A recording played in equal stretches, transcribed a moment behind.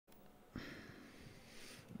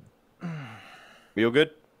You all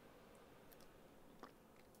good?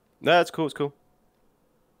 No, it's cool. It's cool.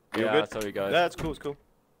 You all Yeah, good? that's how he goes. Yeah, it's cool. It's cool.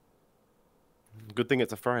 Good thing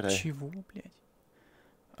it's a Friday. Чего, блядь?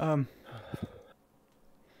 Oh,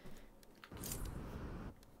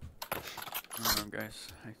 guys,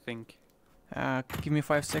 I think. Give me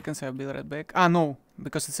 5 seconds, I'll be right back. Ah, no,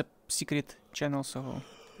 because it's a secret channel, so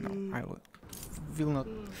no, I will not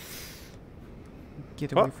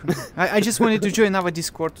get away What? from it. I just wanted to join our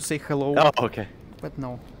Discord to say hello, Oh, okay. but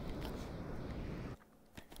no.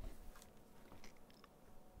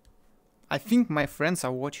 I think my friends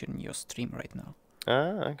are watching your stream right now.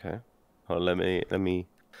 Ah, okay. Oh, let me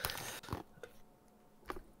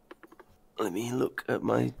look at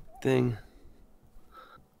my thing.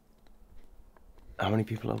 How many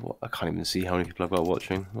people have? I can't even see how many people I've got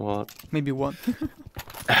watching. What? Maybe one.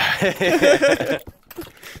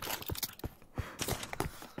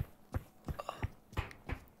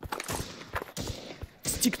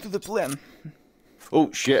 Stick to the plan.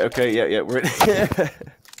 Oh shit! Okay, yeah, we're in.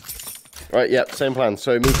 Right, yeah, same plan.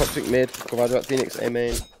 So me Toxic mid, Quadrat Phoenix A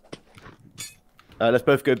main. Let's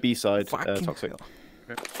both go B side, Fucking Toxic. hell.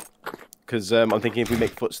 Because I'm thinking if we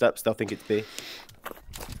make footsteps, they'll think it's B.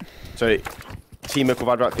 So Team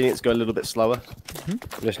Quadrat Phoenix go a little bit slower.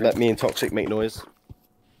 Just let me and Toxic make noise.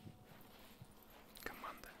 Come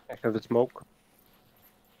on, I have the smoke.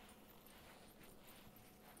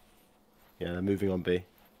 Yeah, they're moving on B.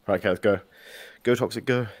 Right, okay, let's go. Go Toxic,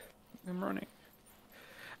 go. I'm running.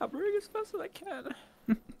 I'm running as fast as I can.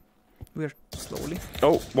 we're slowly.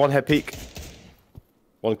 Oh, one head peek.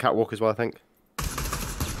 One catwalk as well, I think.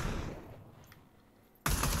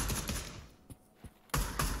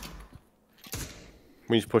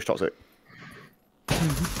 We need to push Toxic.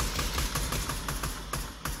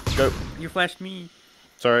 Go. You flashed me.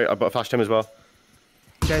 Sorry, I flashed him as well.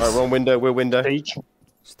 Guys, Right, we're on window, we're window. Stage.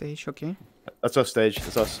 stage, okay. That's us stage,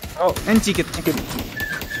 that's us. And ticket.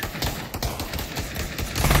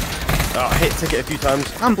 Oh, hit ticket a few times.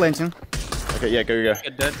 I'm planting. Okay, yeah, go.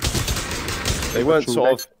 Get dead. They weren't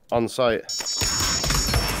sort of on site.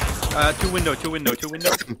 Two window.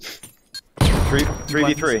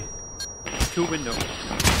 3v3. Two window.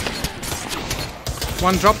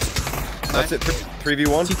 One dropped. That's it,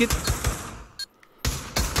 3v1. Ticket.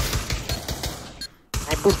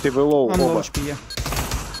 I pushed you below. Он low HP, yeah.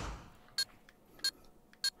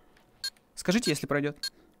 Скажите, если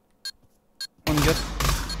пройдет. Он идет.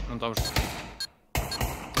 Он там же.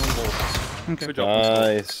 Okay. Good job.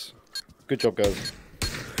 Nice. Good job, guys.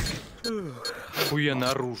 Охуенное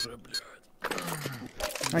оружие, блядь.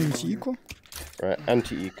 Антико. Right,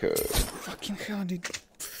 anti-eco. Fucking hell, dude.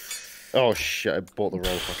 Oh shit, I bought the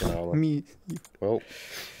wrong fucking armor. Me. Well.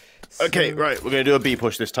 Okay, right, we're gonna do a B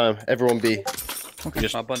push this time. Everyone B. Okay.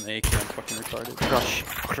 Just My button AK, I'm fucking retarded.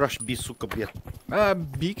 crush B, suka, B.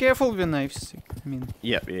 Be careful with knives. I mean.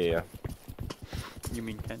 Yeah. You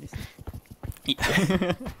mean candies?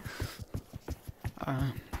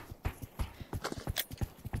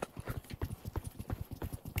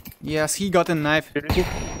 Yes, he got a knife. Who's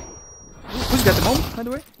got the bomb, by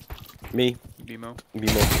the way? Me. BMO. B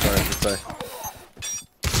more, sorry, I should say.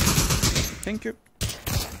 Thank you.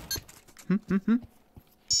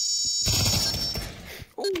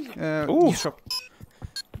 Ooh. Gift shop.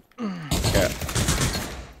 Yeah.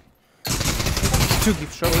 2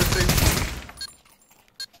 gift shops.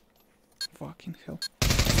 Fucking hell.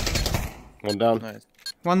 One down. Nice.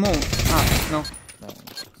 One more. Ah, no.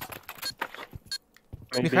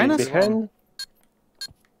 Maybe Behind us? Behind.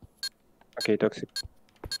 Okay, Toxic.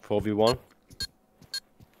 4v1.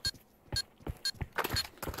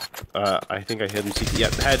 I think I hit him CT.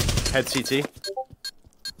 Yep, head CT.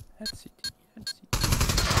 Head CT.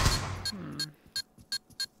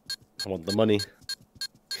 I want the money.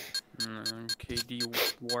 KD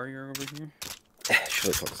warrior over here.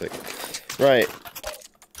 Shit, Toxic. Right.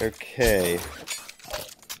 Okay.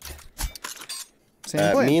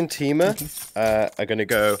 Same play. Me and Tima are gonna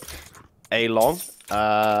go A long.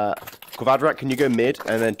 Kvadrat, can you go mid?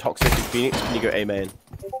 And then Toxic and Phoenix, can you go A main?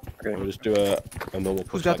 Okay. We'll just do a normal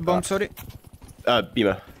push. Who's got like the bomb, that. sorry?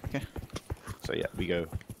 Beamer. Okay. So yeah, we go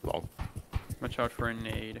long. Watch out for a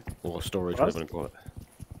nade. Or storage, What? whatever you call it.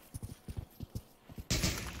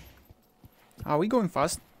 Are we going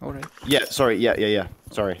fast? Alright. Yeah, sorry, yeah.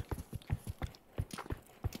 Sorry.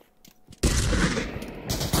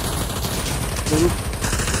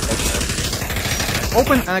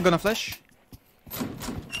 Open, and I'm gonna flash.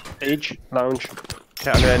 Stage. Lounge.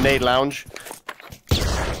 Okay, I'm gonna nade lounge.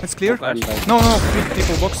 It's clear. Flash. No,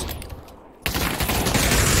 people box.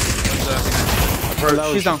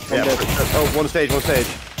 Approach. She's down. Yeah, oh, one stage. Or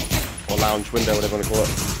lounge, window, whatever you want to call it.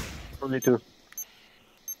 Only 2.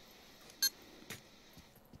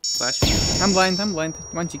 Flashing. I'm blind.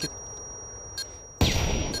 One ticket.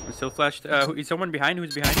 I'm still flashed. Is someone behind?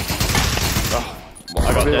 Who's behind? Oh,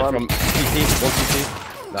 I got dead from CT. One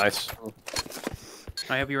CT. Nice.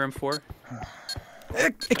 I have your M4.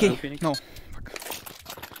 Okay. Phoenix. No. Fuck.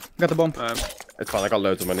 Got the bomb. It's fine. I got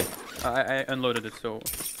loads of money. I unloaded it, so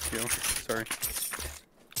sorry.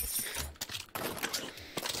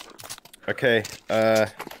 Okay.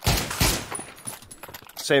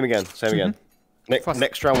 Same again.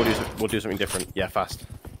 Next round we'll do something different. Yeah, fast.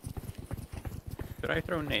 Did I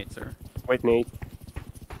throw nades or? Wait, Nate.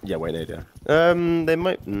 Yeah, wait, no, yeah. They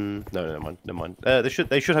might. No, never mind.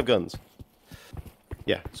 They should have guns.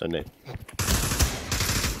 Yeah, so no.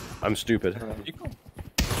 I'm stupid.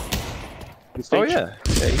 Oh yeah.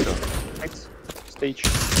 There you go. Next stage.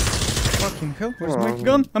 Fucking hell. Where's my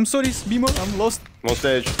gun? I'm sorry, Bimo. I'm lost. One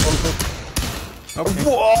stage. Okay.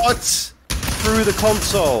 What? Through the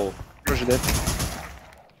console. Roger that.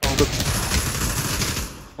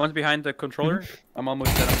 One's behind the controller. I'm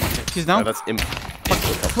almost dead. I'm one hit. He's No, down. that's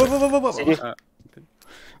Whoa. City.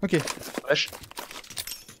 Okay. Flash.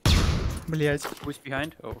 Блять. Who's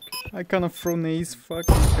behind? Oh, okay. I cannot throw nades.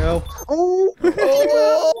 Fucking hell. Oh!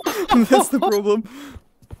 That's the problem.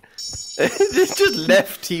 Just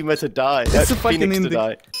left Teamer to die. It's a fucking Phoenix to indie.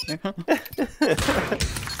 die.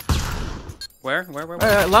 Where?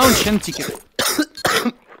 Lounge and ticket.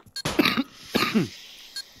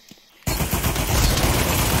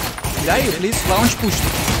 Die, please. Lounge pushed.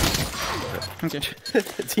 Okay.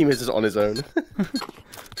 Teamer's just on his own.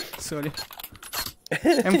 Sorry.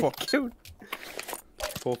 M4. Killed.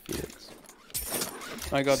 Poor Phoenix.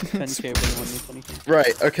 I got 10k when I won this anything.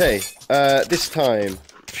 Right, okay. This time.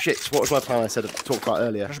 Shit, what was my plan I said to talk about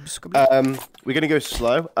earlier? We're gonna go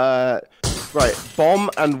slow. Right, Bomb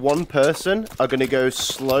and one person are gonna go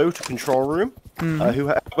slow to control room.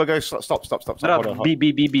 Whoever goes stop. Hold on.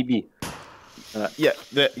 B.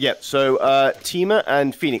 Yeah. So, Teamer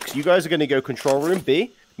and Phoenix, you guys are gonna go control room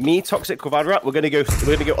B. Me, Toxic, Kvadrat, we're gonna go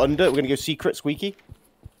under. We're gonna go secret, Squeaky.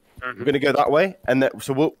 We're gonna go that way, and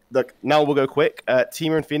so now we'll go quick.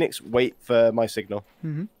 Teamer and Phoenix, wait for my signal.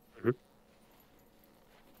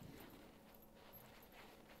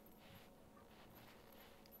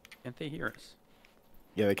 Can't they hear us?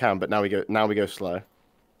 Yeah, they can, but now we go slow.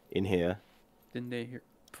 In here. Didn't they hear?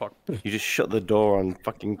 Fuck. You just shut the door on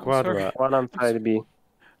fucking Kvadrat. One on side B.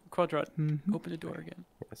 Quadrat, open the door again.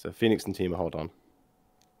 So Phoenix and Teamer, hold on.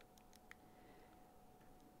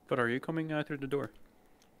 But are you coming through the door?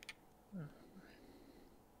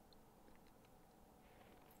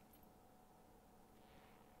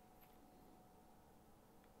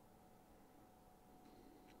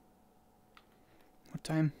 What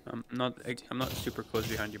time? I'm not super close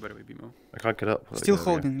behind you, by the way, Bimo. I can't get up. Still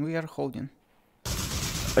holding. We are holding.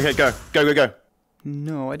 Okay, go.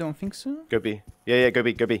 No, I don't think so. Go B. Yeah, go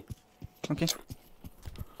B. Okay.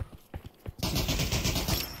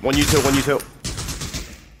 One U tilt.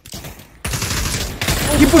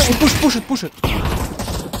 Keep pushing, push it.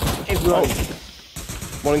 Keep going.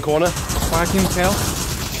 One in corner. Fucking hell.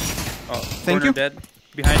 Oh, Thank corner you. Dead.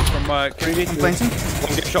 Behind from I'm planting.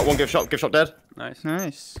 One gift shot dead. Nice.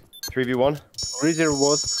 Nice. 3v1. Freezer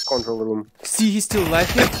was control room. See, he's still alive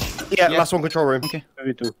here. Yeah, last one control room. Okay.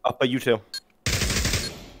 3v2. Upper U-tail.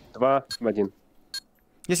 2 в 1.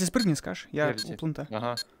 Если спрыгни, скажешь, я Подождите. у планта.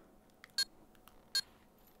 Ага.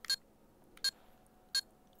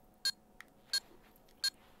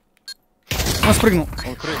 Он спрыгнул.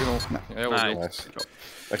 Он прыгнул. Я его убил. Nice.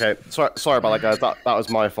 Okay, sorry about that, guys. That was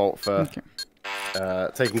my fault for Okay.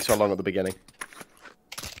 taking so long at the beginning.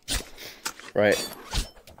 Right.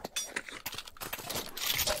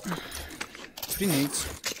 3 nades.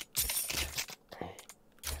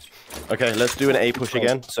 Okay, let's do an A push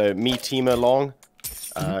again. So me, Teamer long,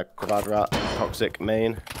 Kvadrat, Toxic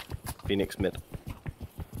main, Phoenix mid.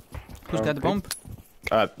 Who's got the bomb?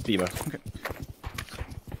 Beamer. Okay.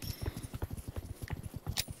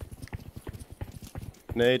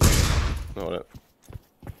 Nade. No, no.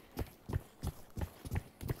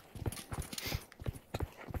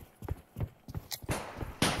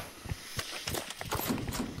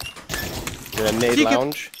 Yeah, nade Ticket.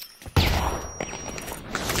 lounge.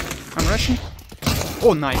 I'm rushing.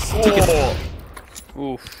 Oh, nice. Ticket.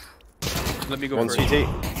 Oof. Let me go One first. CT.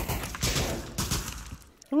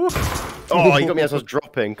 Oh, you got me as I was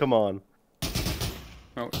dropping. Come on.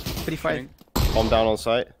 Oh, 3-5. shooting. Bomb down on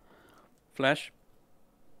site. Flash.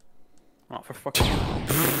 Oh, for fuck's sake.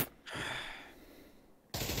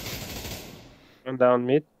 One down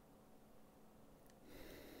mid.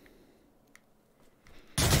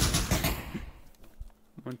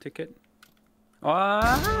 One ticket.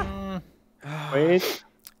 Ah! Wait.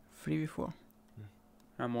 3v4.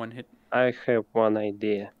 I'm one hit. I have one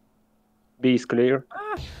idea. B is clear.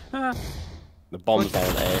 The bomb's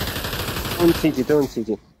down A. Don't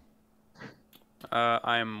city.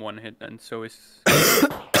 I'm one hit, and so is.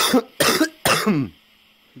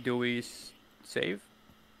 Do we save?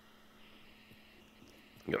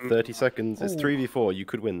 You got 30 seconds. It's Oh. 3v4. You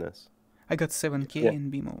could win this. I got 7k Yeah.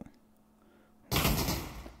 in BMO.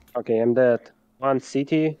 Okay, I'm dead. One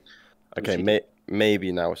city. Okay, City.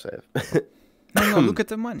 maybe now save. No, look at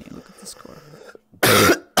the money. Look at the score.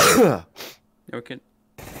 Okay.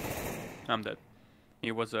 I'm dead.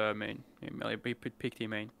 He was a main. He picked a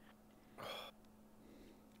main.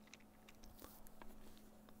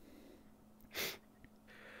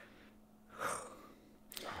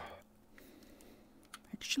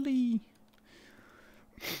 Actually,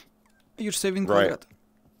 you're saving Right. Kvadrat.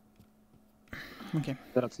 Okay.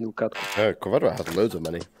 That's still cut. Kvadrat has loads of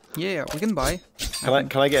money. Yeah, we can buy.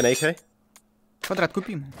 Can I get an AK? Kvadrat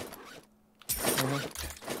купим.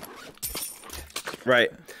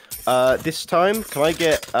 Right. This time, can I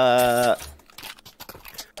get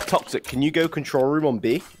Toxic? Can you go control room on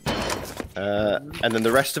B? And then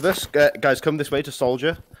the rest of us, guys, come this way to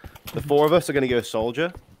soldier. The 4 of us are gonna go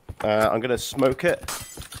soldier. I'm gonna smoke it,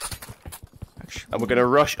 Actually, and we're gonna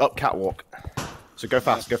rush up catwalk. So go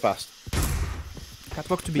fast, go fast.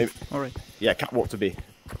 catwalk to B. Maybe- Alright. Yeah, catwalk to B.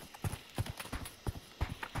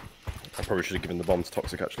 I probably should have given the bomb to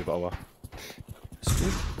Toxic actually, but oh well. That's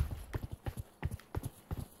good.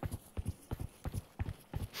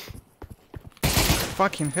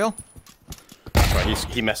 Fucking hell. Right,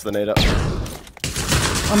 he messed the nade up.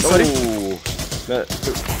 I'm sorry. Ooh. No,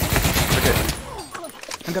 okay.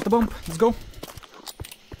 I got the bomb. Let's go.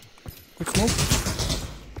 Quick smoke.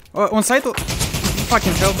 On site.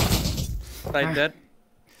 Fucking hell. Side dead.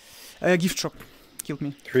 Gift shop. Killed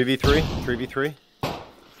me. 3v3. 3v3.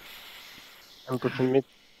 I'm pushing mid.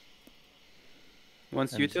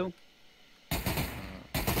 One's util.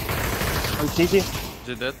 One city. Is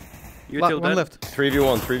it dead? Util One dead. left.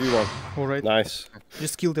 3v1. 3v1. Alright. Nice.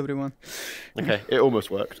 Just killed everyone. Okay, it almost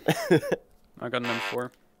worked. I got an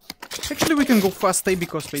M4. Actually, we can go fast A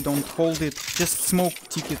because they don't hold it. Just smoke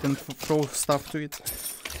ticket and throw stuff to it.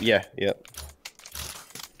 Yeah, yeah.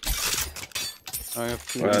 I have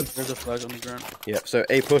two. Right. There's a flag on the ground. Yeah, so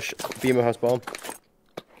A push, Beamer has bomb.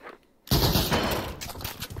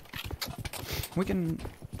 We can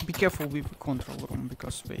be careful with control room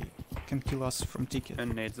because they can kill us from ticket.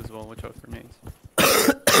 And nades as well. Watch out for nades.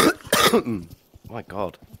 My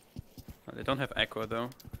god. They don't have echo though.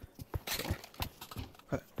 So.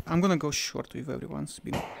 I'm gonna go short with everyone's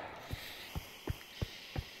beam.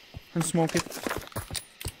 And smoke it.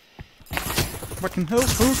 Fucking hell,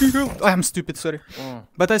 fucking hell. I'm stupid, sorry. Oh.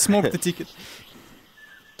 But I smoked the ticket.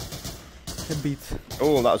 A bit.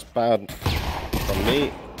 Oh, that was bad from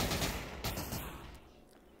me.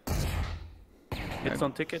 Hits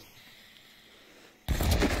on ticket.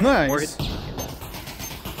 Nice.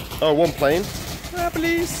 Oh, one plane. Ah,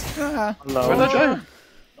 please. Ah. No. Where'd that go?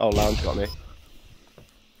 Oh, lounge got me.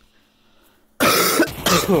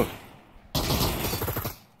 Oh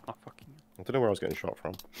fucking. I don't know where I was getting shot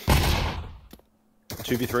from.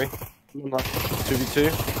 2v3, No.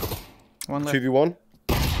 2v2, One left. 2v1.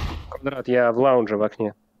 Квадрат, я в лаунже в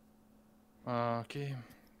окне. Окей.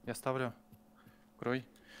 Я ставлю. Крой.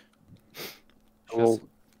 Лол.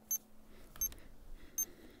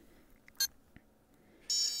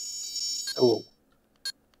 Лол.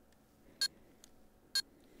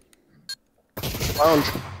 Лаунж.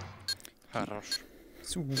 Хорош.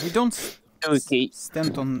 So we don't Okay.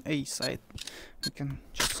 stand on A side. We can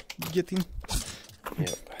just get in.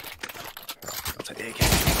 Yep. I'll take the AK.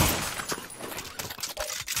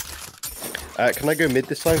 Can I go mid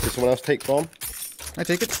this time? Can someone else take bomb? I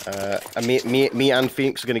take it. And me and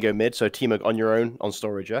Phoenix are going to go mid, so team on your own on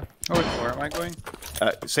storage, yeah? Where am I going?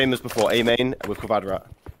 Same as before, A main with Kvadrat.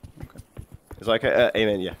 Okay. Is that okay? A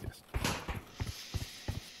main, yeah. Yes.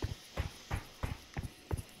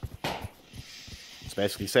 It's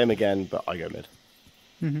basically same again, but I go mid.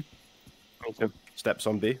 Mm-hmm. Me too. Steps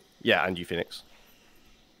on B. Yeah, and you Phoenix.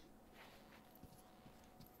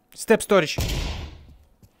 Step storage.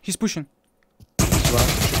 He's pushing.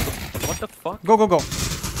 What the fuck? Go, go, go.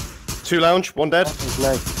 2 lounge, 1 dead.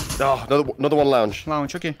 Nice. Oh, another 1 lounge.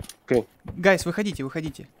 Лаунч, окей. Okay. Гайс, выходите,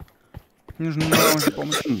 выходите. Мне нужно на лаунже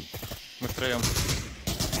помощь. Мы втроем.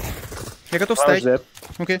 Я готов Lounge встать. dead.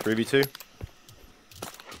 Окей. 3v2.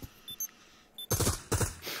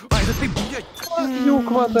 А, это ты, блядь! Ю,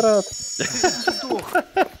 квадрат.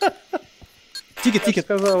 Тикет, тикет.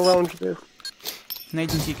 Сказал лаунж dead.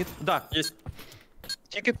 Найди тикет. Да, есть.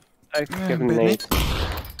 Ticket. I have bad nade.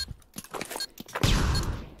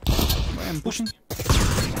 I'm pushing.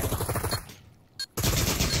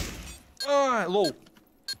 Ah, low.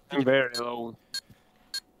 I'm very low.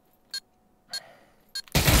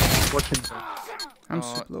 Watching. I'm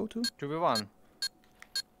super low too. 2v1.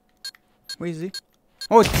 Where is he?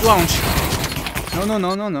 Oh, it's launch. No, no,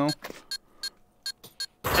 no, no, no.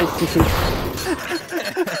 What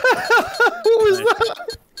was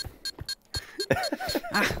that?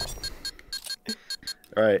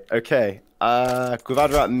 Alright, okay.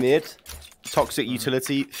 Quivadrat mid. Toxic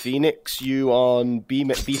utility. Phoenix, you on B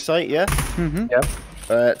site, yeah? Mm-hmm. Yeah.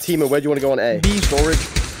 Tima, where do you want to go on A? B.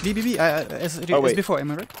 Storage. B. As wait. before,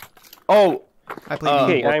 am I right? Oh! I play B.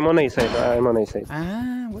 Okay, I'm on A side. I'm on A side.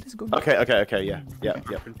 Ah, what is going on? Okay, yeah.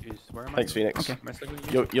 Confused. Where am I? Thanks, Phoenix. Okay. Am I still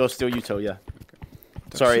with you? You're still util, yeah.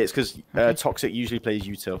 Sorry, it's because Toxic usually plays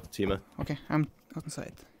util, Tima. Okay, I'm on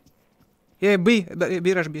side. Yeah, B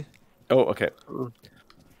rush B. Oh, okay.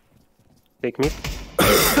 Take me.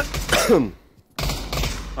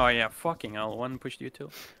 Oh yeah, fucking hell. One pushed you too.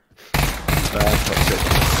 Toxic.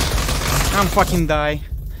 I'm fucking die.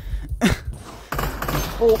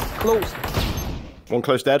 Oh, close. One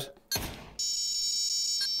close dead.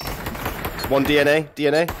 One DNA.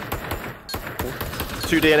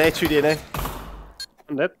 Two DNA.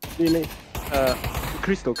 On that, DNA.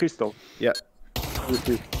 Crystal. Yeah.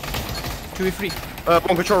 2v3.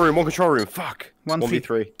 One control room. Fuck.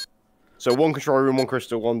 1v3. So one control room, one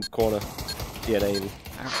crystal, one corner. DNA.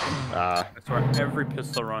 Ah. That's why every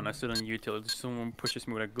pistol run I sit on util. Someone pushes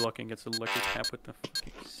me with a Glock and gets a lucky tap with the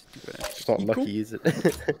fucking stupid ass. It's not lucky, is it?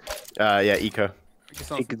 Yeah, eco.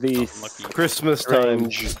 Take this. Lucky. Christmas time.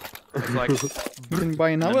 Range. It's like Can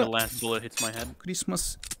buy and then another the last bullet hits my head.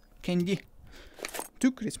 Christmas candy.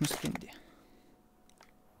 2 Christmas candy.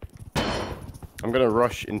 I'm gonna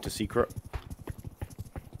rush into secret.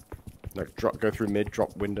 Like go through mid,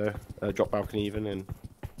 drop window, drop balcony even, and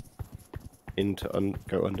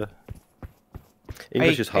go under.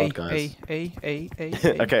 English is hard, guys. A.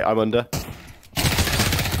 Okay, I'm under.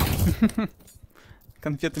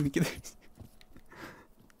 Конфетами кидаюсь.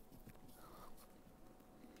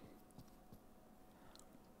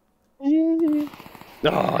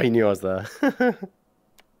 Oh, I knew I was there.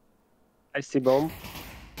 I see bomb.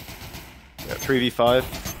 Yeah, 3v5.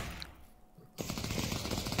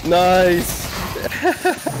 Nice!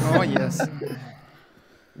 Oh yes.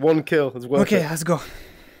 One kill, it's worth Okay, it. let's go.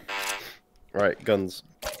 Right, guns.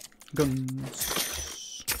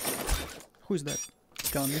 Guns. Who is that?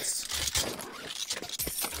 Guns.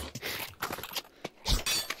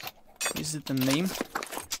 Is it a name?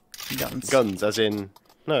 Guns. Guns, as in...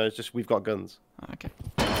 No, it's just we've got guns. Okay.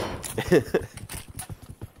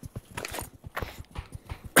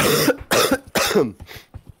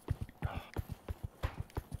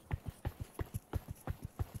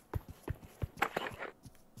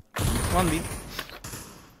 One B.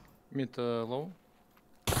 Mid low.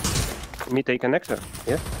 Me take connector.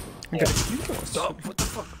 Yeah. Okay. What the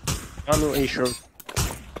fuck? Oh no, A short.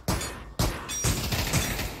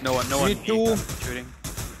 No one. Me too. Shooting.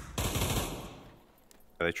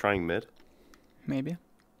 Are they trying mid? Maybe.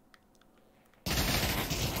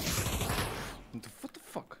 What the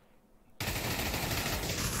fuck?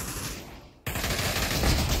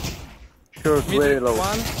 Short, very Mid low.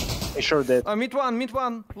 one. A short dead. Mid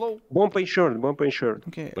one. Low. Bomb A short.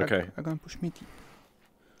 Okay. Okay. I'm gonna push mid.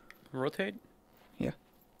 Rotate.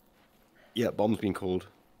 Yeah, bomb's been called.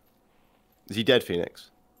 Is he dead,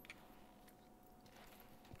 Phoenix?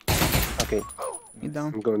 Okay, Mid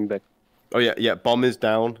down. I'm going back. Oh yeah, bomb is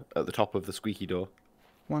down at the top of the squeaky door.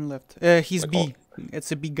 One left. He's Like B. It's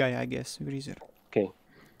a big guy, I guess. Freezer. Okay.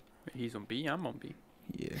 He's on B. I'm on B.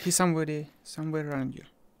 Yeah. He's somewhere around you.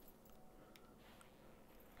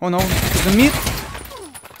 Oh no! He's the mid.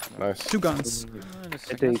 Nice. 2 guns. And a I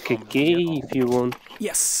second take a bomb. K if you want.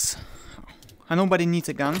 Yes. Nobody needs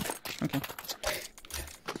a gun. Okay.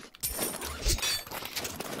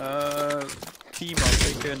 Team, I'll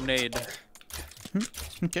take a nade.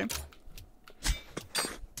 Okay.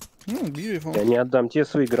 Oh, beautiful. Я не отдам тебе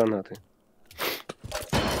свои гранаты.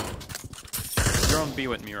 You're on B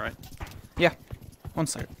with me, right? Yeah. On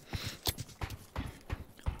side.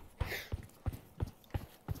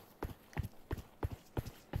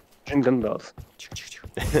 Jingle bells.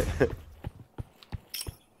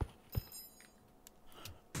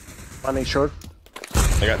 One A short.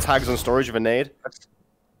 I got tags on storage of a nade.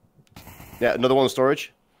 Yeah, another one on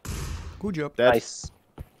storage. Good job. Dead. Nice.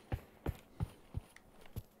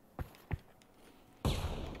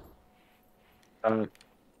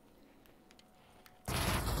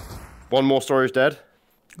 One more storage dead.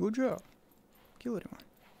 Good job. Kill everyone.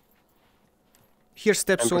 Here,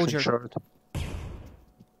 step I'm pushing soldier. short.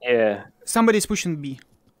 Yeah. Somebody's pushing B.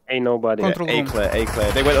 Ain't nobody. Control A room. clear, A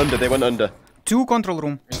clear. They went under, they went under. 2 control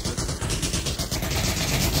room.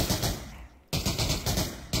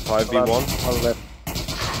 5v1. One left.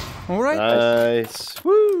 Alright. Nice.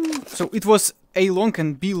 Woo! So it was A long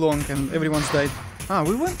and B long and everyone's died. Ah,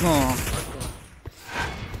 we went? No.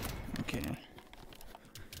 Okay.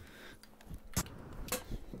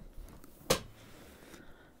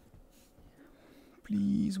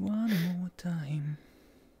 Please, one more time.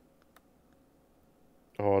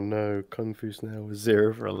 Oh no, Kung Fu Snail was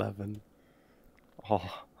 0 for 11.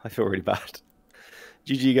 Oh, I feel really bad.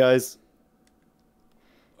 GG, guys.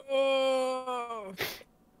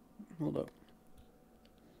 Hold up.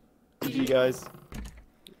 GG, guys.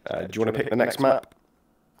 Do you want to pick the next map?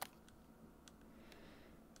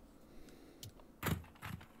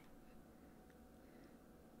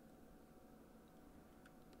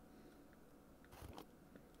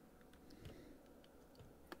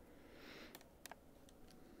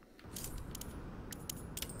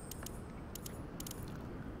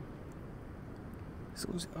 So,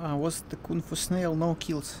 was the Kung Fu Snail no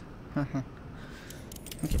kills? Okay.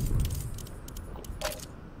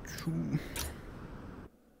 Чу.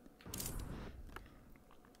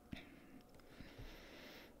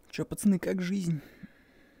 Чё, пацаны, как жизнь?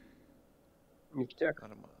 Ништяк.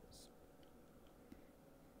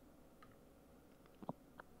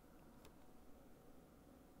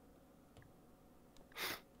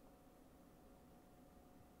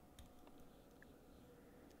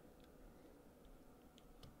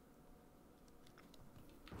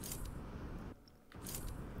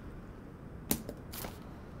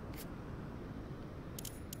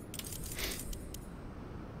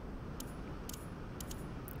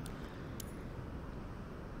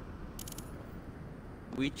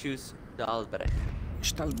 We choose Stahlbrecher.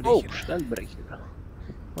 Stahlbrecher. Oh, Stahlbrecher.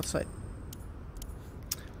 What side?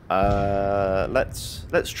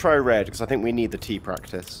 Let's try red because I think we need the T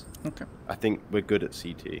practice. Okay. I think we're good at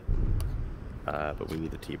CT, but we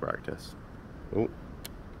need the T practice. Oh,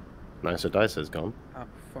 nicer dice has gone. Ah,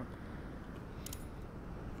 fuck.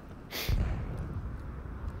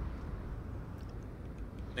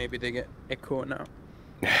 Maybe they get echo now.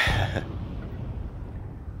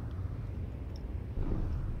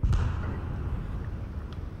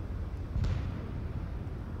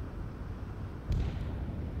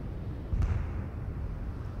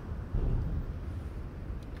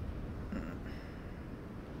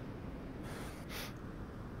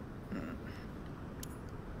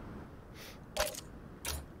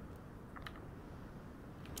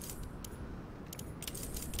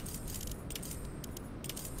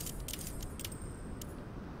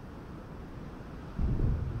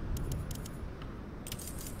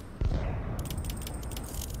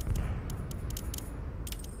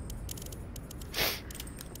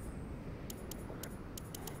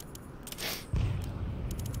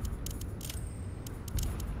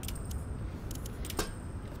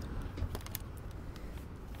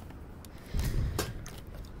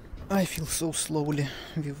 I feel so slowly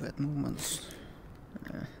with that movements.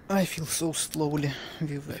 I feel so slowly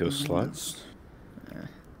with that Feel slow? movements.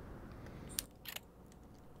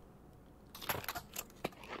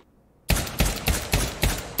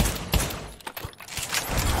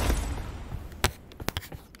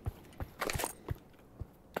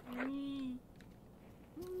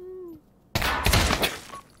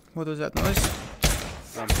 What was that noise?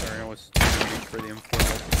 I'm sorry, I was waiting for the M4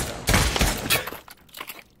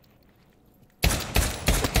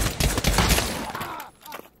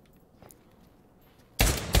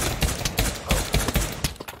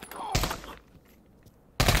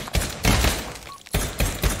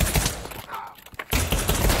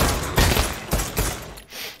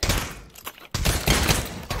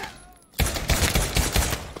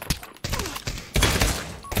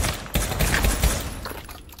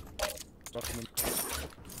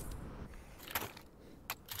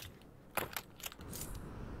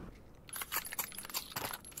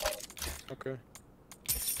 Okay.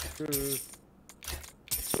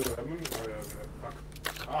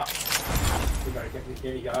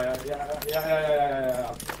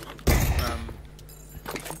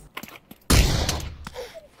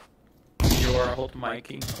 You're hold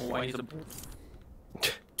miking. Why is a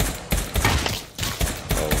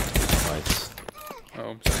Oh, nice. Oh,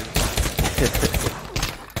 I'm sorry.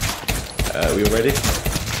 We all ready?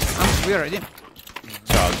 We're ready.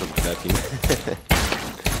 So I'm jumping 13.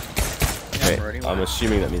 Okay, I'm ready. I'm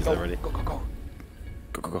assuming that means they're ready. Go, go, go.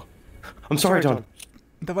 Go, go, go. I'm sorry, Don.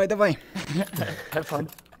 Давай, давай. Have fun.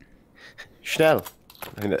 Schnell.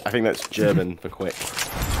 I think that's German for quick.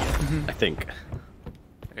 I think.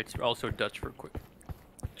 It's also Dutch for quick.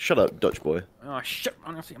 Shut up, Dutch boy. Oh shit!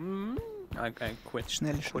 Honestly, I quit.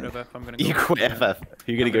 Schnell, schnell. Whatever. If I'm gonna go. You quit FF.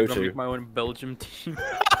 Who you gonna go to? Make my own Belgium team.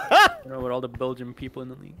 You know, with all the Belgian people in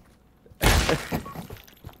the league.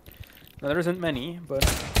 Now, there isn't many, but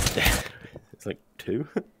It's like 2.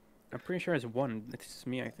 I'm pretty sure it's 1. It's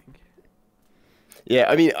me, I think. Yeah,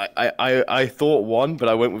 I mean, I thought 1, but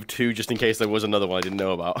I went with 2 just in case there was another one I didn't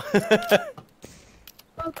know about.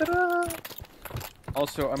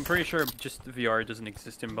 Also, I'm pretty sure just VR doesn't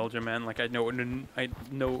exist in Belgium, man. Like I know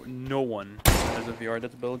no one that has a VR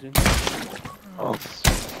that's Belgian. Oh.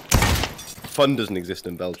 Fun doesn't exist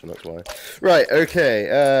in Belgium, that's why. Right, okay.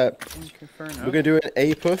 Okay, fair enough. We're gonna do an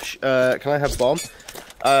A push. Can I have bomb?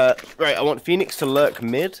 Right, I want Phoenix to lurk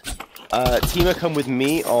mid. Tima come with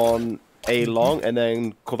me on A long, and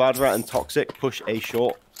then Quadra and Toxic push A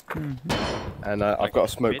short. And I've got a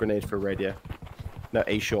smoke mid? grenade for radio. No,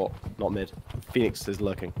 A short, not mid. Phoenix is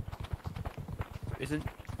lurking. Isn't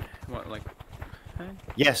what like? Huh?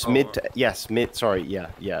 Yes, Oh, mid to yes, mid. Sorry, yeah,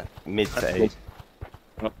 mid to A. Mid.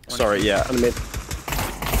 Sorry, yeah. On mid.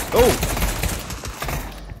 Oh,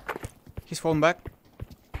 He's fallen back.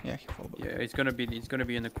 Yeah, he fell back. Yeah, he's gonna be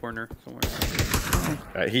in the corner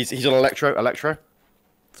somewhere. he's on Electro.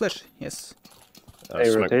 Flash, yes. They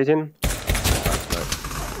Smoke. rotating.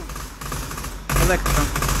 Electro.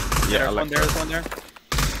 Yeah, There's one Electro. there. There's one there.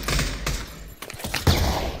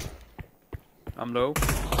 I'm low.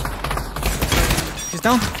 He's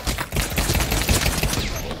down.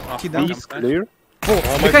 Oh, He down. He's clear. Oh,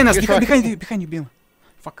 Behind us, good try. behind you, Bill.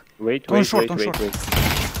 Fuck. Wait, On wait, short, wait, on wait, short. wait.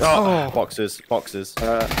 Oh, Oh. boxes.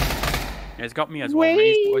 Yeah, it's got me as well.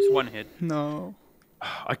 It's one hit. No.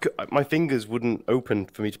 My fingers wouldn't open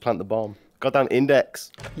for me to plant the bomb. Goddamn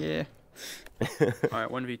index. Yeah. Alright,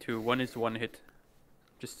 1v2. One is one hit.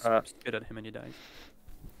 Just spit at him and he dies.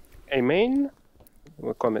 A main.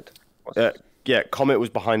 Or Comet. Was- Yeah, Comet was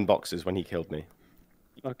behind boxes when he killed me.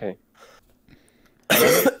 Okay.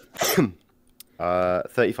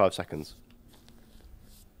 35 seconds.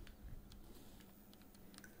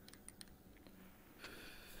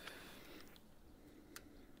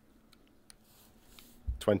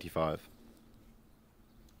 $25.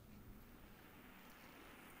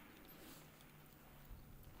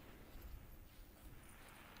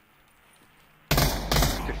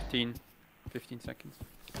 Fifteen seconds.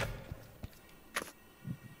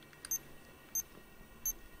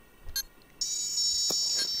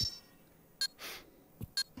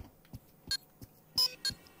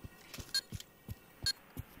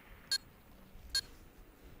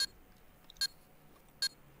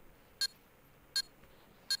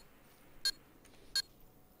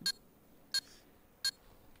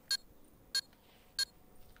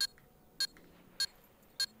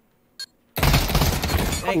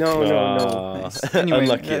 No, no, no. Nice. Anyway,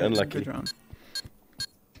 Unlucky, yeah, unlucky. Good round.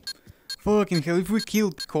 Fucking hell, if we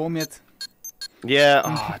killed Comet,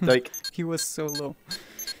 Yeah, like he was so low.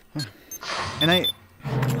 And I...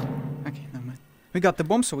 Okay, never mind. We got the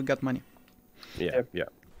bomb, so we got money. yeah.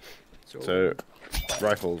 So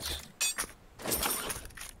rifles.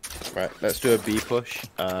 Right, let's do a B push.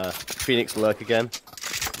 Phoenix lurk again,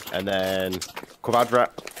 and then Quadrat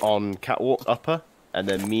on catwalk upper, and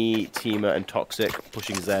then me, Tima, and Toxic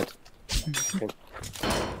pushing Z. You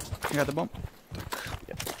got the bomb?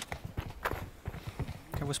 Yeah.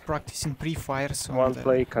 I was practicing pre-fire, so... One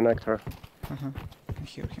play connector. I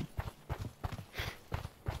hear him.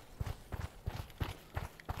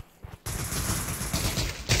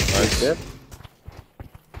 Nice. Yep.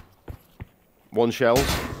 One shells.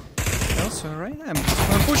 That's alright. I'm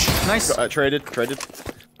gonna push. Nice. Traded.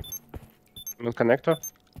 One connector.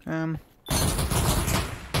 One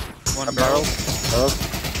Barrel.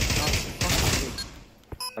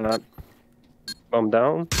 barrel. Bomb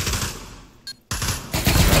down.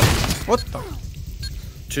 What the?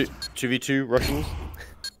 2v2 Russians.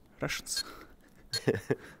 Russians.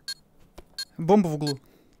 Бомба в углу.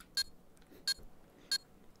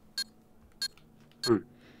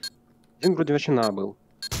 Один вроде вообще на был.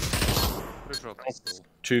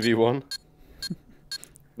 2v1.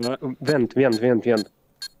 Вент.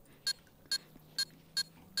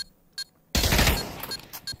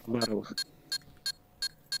 Баррел.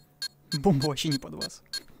 Бомба вообще не под вас.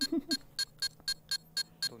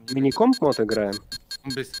 Мини-комп мод играем.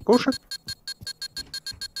 Кушать?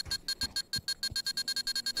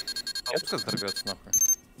 Нет, пускай взорвется нахуй.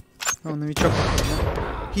 О, новичок.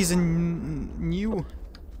 Да? He's a new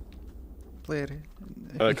player.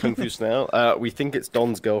 Confused now. We think it's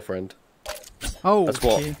Don's girlfriend. Oh, That's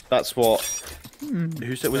okay. what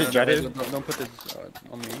Who said? Was it Jadu? Don't put this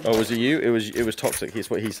on me. Oh, was it you? It was Toxic. He's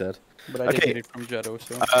what he said. But I did get it from Jado,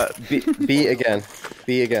 so. B again.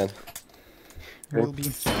 B again. Will be.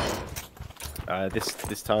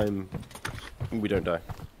 This time we don't die.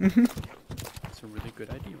 That's a really good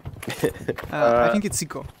idea. I think it's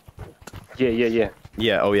Zico. Yeah.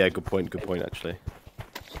 Yeah. Oh yeah. Good point. Good point. Actually.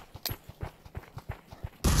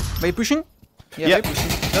 By pushing? Yeah. By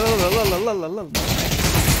pushing.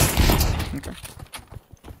 Okay.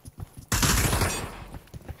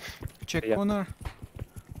 Check Yeah. corner.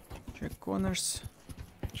 Check corners.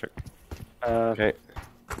 Check. Uh, Okay.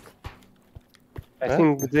 I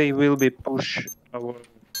think they will be push our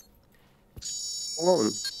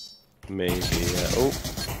alone. Maybe. Yeah. Oh.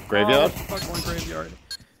 Graveyard. Oh, fuck, one graveyard.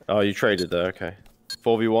 Oh, you traded there. Okay.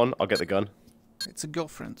 4v1. I'll get the gun. It's a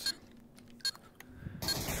girlfriend.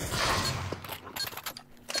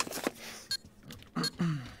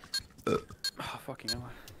 Oh, fucking hell.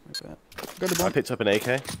 My bad. Got the I bomb. picked up an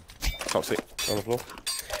AK. Toxic on the floor.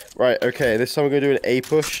 Right, okay, this time we're going to do an A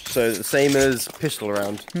push, so the same as pistol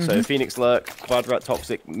round. So Phoenix Lurk, Quadrat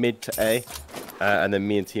Toxic, mid to A, and then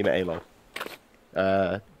me and team at A long.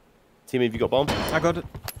 Team, have you got bomb? I got it.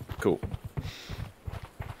 Cool.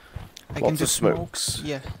 I can Lots do of smokes.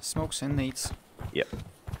 Yeah, smokes and nades. Yep.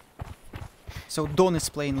 So Dawn is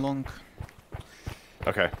playing long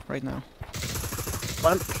Okay. right now.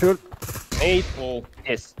 One, shoot. 8. Low.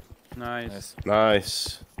 Yes. Nice.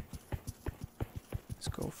 Nice. Let's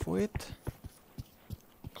go for it.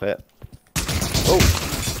 Clear. Oh,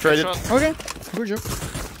 traded. Shot. Okay, good job.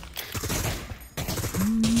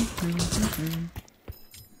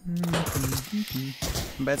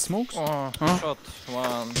 Bad smokes. Oh, Huh? shot.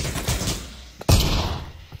 One.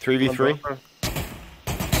 3v3.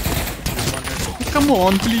 Come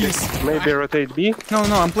on, please. Maybe rotate B. No,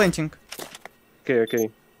 I'm planting. Okay.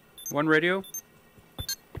 One radio.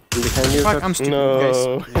 Behind you. Fuck, I'm stupid,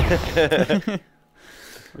 guys. No.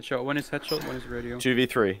 Watch out. One is headshot, one is radio.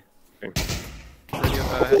 2v3. Radio,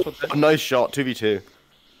 headshot dead. Oh, nice shot. 2v2.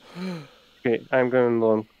 Okay, I'm going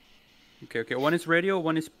long. Okay. One is radio,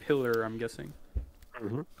 one is pillar, I'm guessing.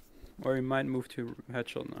 Mhm. Or he might move to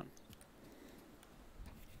headshot now.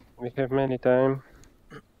 We have many time.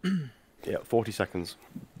 Yeah, 40 seconds.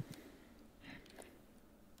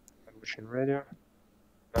 I'm pushing radio.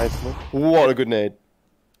 Nice move. What a good nade.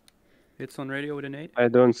 Hits on radio with a nade. I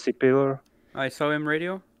don't see pillar. I saw him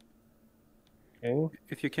radio. Okay.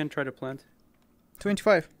 If you can, try to plant.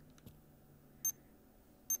 25.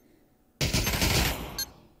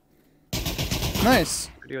 Nice.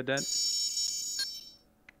 Radio dead.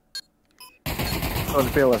 On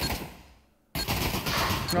pillar.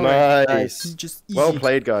 Nice. Just easy. Well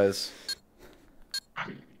played, guys.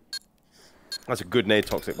 That's a good nade,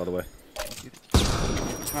 Toxic, by the way.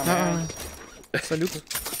 Salute.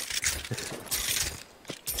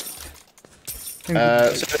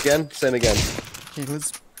 Same again. Okay,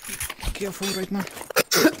 let's be careful right now.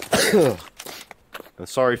 And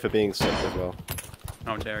sorry for being sick as well.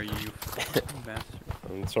 How dare you, you fucking bastard.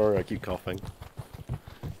 I'm sorry I keep coughing.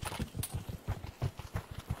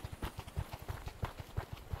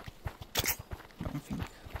 I don't think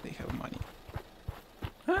they have money.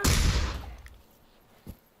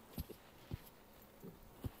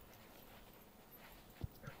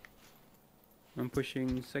 I'm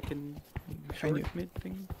pushing second Behind you. short mid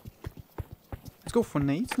thing. Let's go for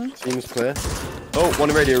nades now. Seems clear. Oh, one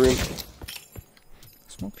in radio room.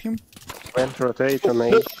 Smoke him. Went rotate on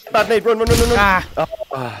A. Bad nade, run. Ah!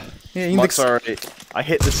 Ah, Yeah, Mike, index. sorry. I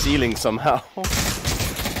hit the ceiling somehow.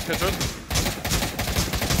 Headshot.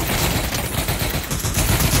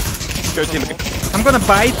 Go team. I'm gonna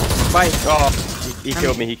bite. Bite. Oh, he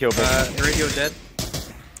killed me, Radio dead.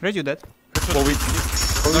 Radio dead. Well,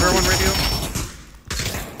 Another one radio.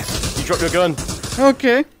 you dropped your gun.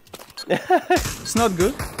 Okay. It's not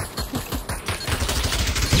good.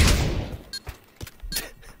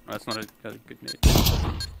 Oh, that's not a good nade.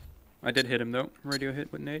 I did hit him though. Radio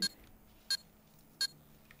hit with nade.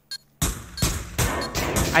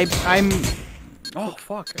 I'm. Oh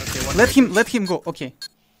fuck. Okay, one Let him go. Okay.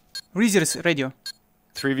 Reezer's radio.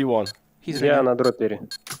 3v1. He's Yeah, radio. на дропере.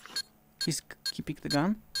 He picked the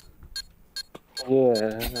gun.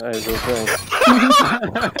 Yeah, I will try.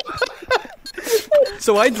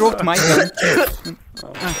 So I dropped my gun.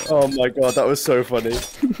 Oh my god, that was so funny.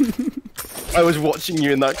 I was watching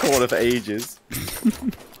you in that corner for ages.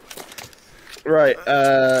 Right,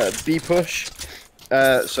 B push.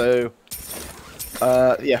 Yeah,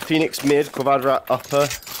 Phoenix mid, Quadrat upper,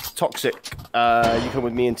 Toxic. You come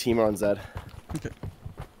with me and Tima on Z.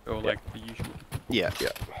 Oh, like the usual. Yeah.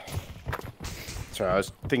 Sorry, I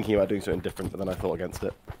was thinking about doing something different, but then I thought against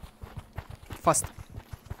it. Fast.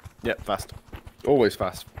 Yep, fast. Always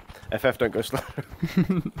fast. FF, don't go slow.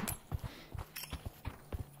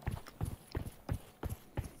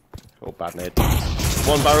 Oh, bad nade.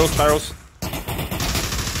 One barrels.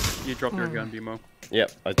 You dropped your gun, Bimo.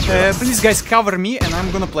 Yep, I did. Please, guys, cover me, and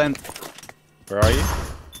I'm gonna plant. Where are you?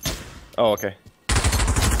 Oh, okay.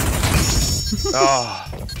 Ah,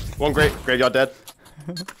 one graveyard dead.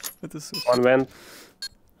 That is so One went.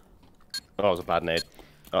 Oh, it was a bad nade.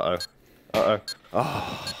 Uh oh.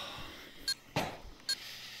 Oh.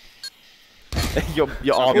 your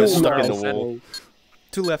arm is stuck in the wall.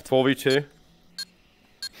 2 left. 4v2.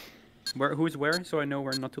 Who's where, so I know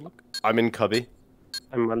where not to look? I'm in cubby.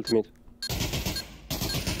 I'm ultimate.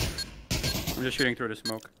 I'm just shooting through the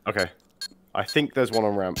smoke. Okay. I think there's one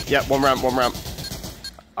on ramp. Yeah, one ramp.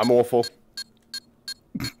 I'm awful.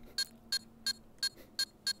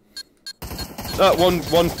 One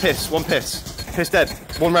piss. Piss dead.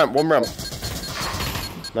 One ramp.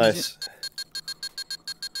 Nice.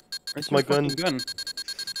 Where's my your fucking gun? gun?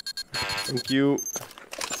 Thank you.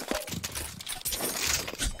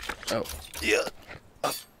 Oh. Yeah.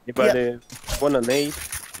 Anybody want a nade?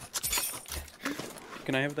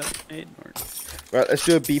 Can I have that aid? Or... Right, let's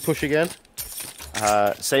do a B push again.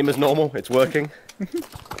 Same as normal. It's working. A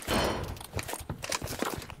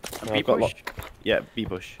Oh, B I've got push? Yeah, B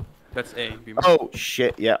push. That's A. B Oh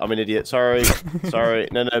shit! Yeah, I'm an idiot. Sorry.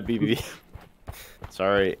 No, B.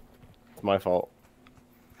 Sorry, it's my fault.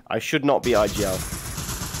 I should not be IGL.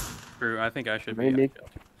 True, I think I should Maybe. be.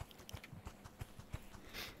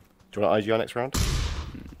 Do you want IGL next round?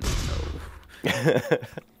 No.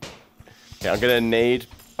 Yeah, I'm gonna nade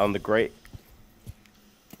on the grate.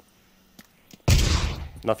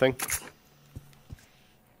 Nothing.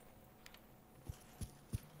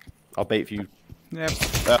 I'll bait for you. Yep.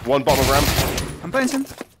 One bottom of ramp. I'm planting.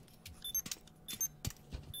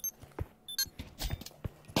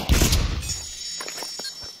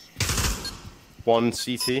 One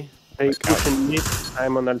CT. Hey, pushing mid.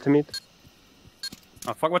 I'm on ultimate.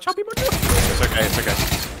 Oh fuck, watch out, people! It's okay.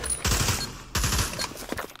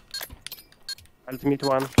 Ultimate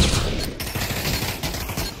one.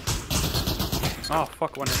 Oh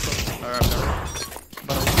fuck, one hit.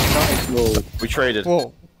 Nice load. We traded.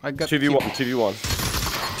 Whoa, I got 2v1.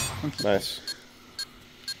 Nice.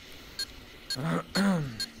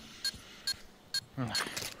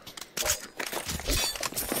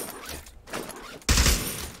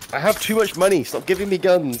 I have too much money. Stop giving me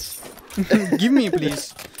guns. Give me,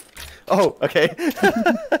 please. Oh, okay.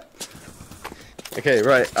 Okay,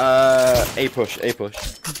 right. A push. I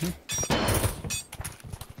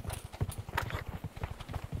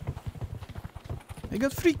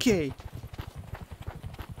got 3k.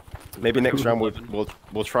 Maybe next round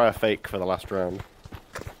we'll try a fake for the last round.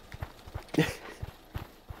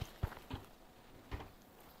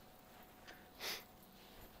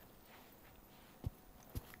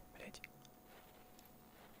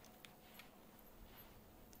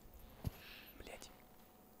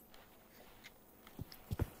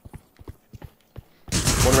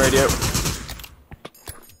 One radio.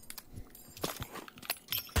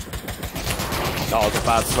 Oh, it's a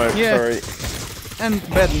bad smoke. Yeah. Sorry. And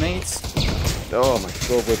bad mates. Oh my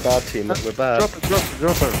god, we're bad team. We're bad.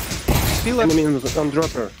 Dropper. Pillar, Enemy on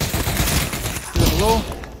dropper. pillar low.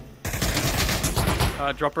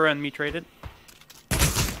 Dropper and me traded.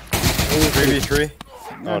 3v3.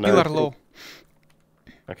 Oh no. Pillar low.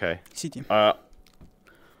 Okay. City. I'm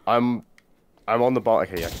on the bot.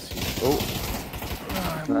 Okay, yeah, I can see. Oh.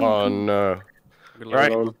 Oh no. Good luck.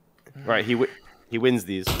 Right. Alone. Right. He wins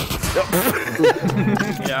these.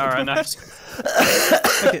 Yeah, alright, nice.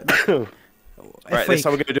 Okay. Right. This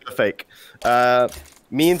time we're gonna do a fake.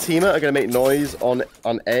 Me and Tima are gonna make noise on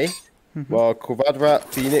A, while Kvadrat,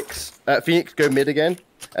 Phoenix go mid again,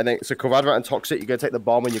 and then so Kvadrat and Toxic, you're gonna take the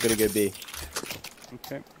bomb and you're gonna go B.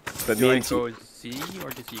 Okay. But Do me I and go Z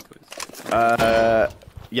or does he go Z?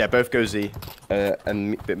 yeah, both go Z, but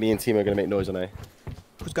me and Tima are gonna make noise on A.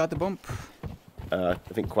 Who's got the bomb? I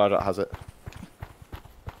think Kvadrat has it.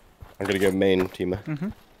 I'm gonna go main, Tima.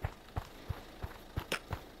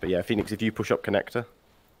 But yeah, Phoenix, if you push up connector.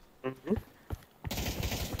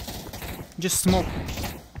 Just smoke.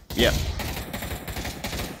 Yeah.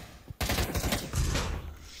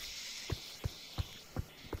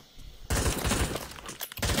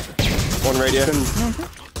 One radio.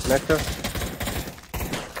 Nectar.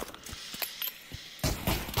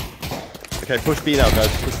 Okay, push B now, guys.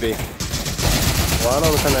 Push B. One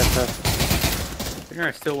on connector. I think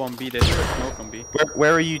I still won't beat it. There's smoke on B.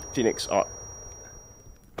 Where are you, Phoenix? Oh,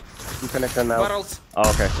 You connector now. Barrels. oh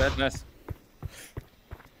okay. Dead, nice.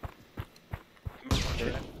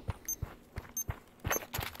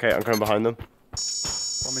 Okay, I'm coming behind them.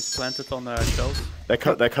 Bomb is planted on shells. They're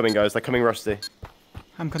coming, guys. They're coming, Rusty.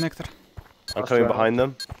 I'm connector. I'm coming behind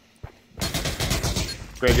them.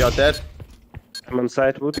 Graveyard dead. I'm on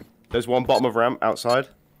side wood. There's one bottom of ramp outside.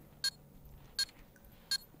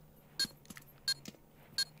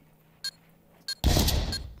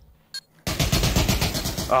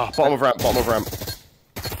 Ah, bottom of ramp, bottom of ramp.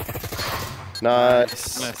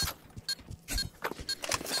 Nice. Nice.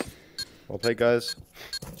 Well played, guys.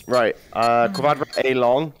 Right, Quadra A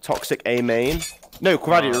long, Toxic A main. No,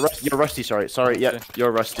 Quadra, you're Rusty, sorry. Sorry, yeah,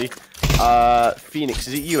 you're Rusty. Phoenix,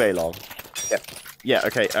 is it you A long? Yeah. Yeah,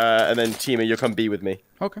 okay, and then Tima, you'll come B with me.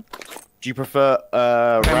 Okay. Do you prefer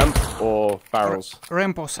ramp or barrels?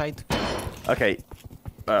 Ramp or side? Okay,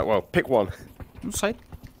 well, pick one. Side?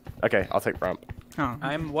 Okay, I'll take ramp. Oh.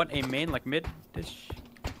 I'm what, a main, like mid-ish?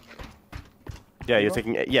 Yeah, you're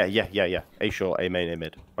taking A, yeah. A short, A main, A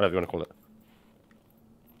mid. Whatever you want to call it.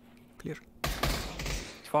 Clear.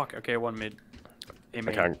 Fuck, okay, one mid. A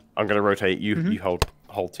main. Okay, I'm gonna rotate. You hold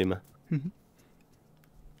Tima. I'm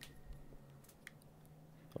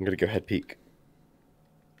gonna go head peak.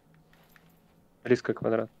 Близко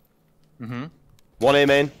квадрат. One A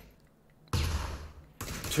main.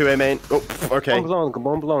 Two A main. Oh, okay.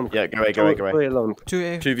 Bomb long. Yeah, go away, go away, go away. 2 A long.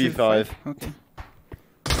 2A. 2v5. Okay.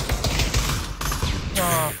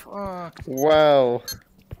 Oh, fuck. Wow.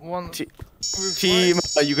 One. Team,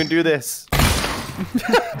 you can do this.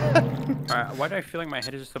 Alright, why do I feel like my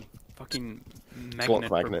head is just a fucking magnet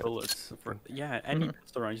for bullets? Yeah, any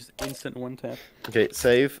pistol round, just instant one tap. Okay,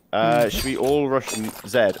 save. Should we all rush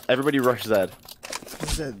Z? Everybody rush Z.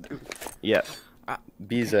 Z. Yeah.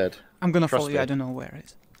 BZ. I'm gonna Trust follow you, me. I don't know where it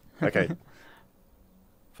is. Okay.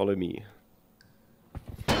 Follow me.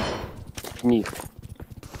 Ник.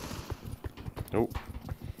 Oh.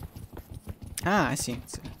 Ah, I see.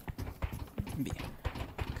 It's B.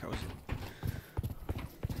 Cozy.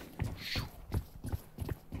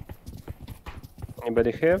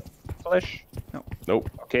 Anybody have flash? No. Nope.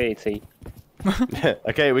 Okay, it's A.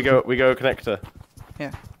 Okay, we go connector.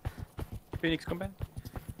 Yeah. Phoenix, come back.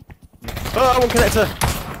 Oh, I want connector.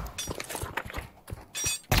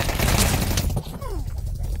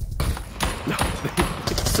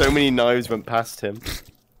 So many knives went past him.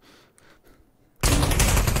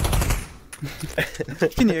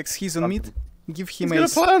 Phoenix, he's on mid. Give him He's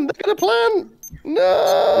ace. got a plan. They're gonna plan.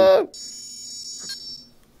 No.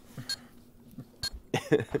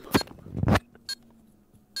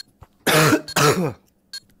 Oh,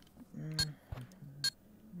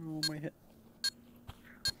 my head.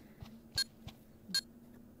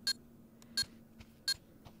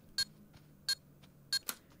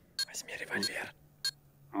 Возьми револьвер.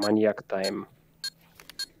 Маньяк тайм.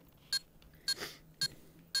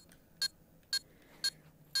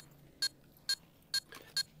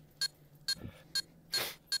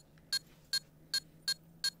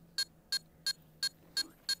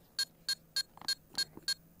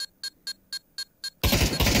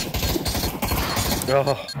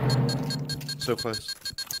 Oh, so close.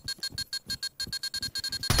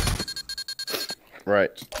 Right.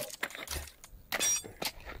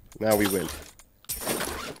 Now we win.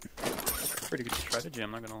 Pretty good strategy,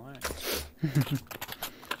 I'm not gonna lie.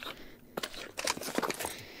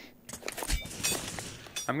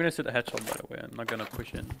 I'm gonna sit the headshot, by the way. I'm not gonna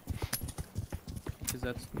push in. Because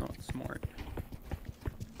that's not smart.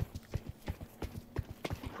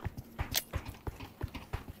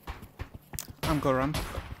 I'm go run.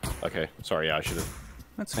 Okay, sorry, yeah, I should have.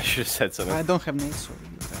 That's I should have said something. I don't have nades, so you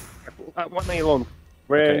have. 1 A long.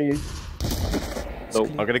 Where Okay. is... No,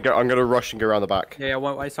 I'm gonna rush and go around the back. Yeah,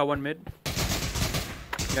 I saw one mid.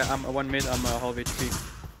 Yeah, I'm one mid, I'm half HP.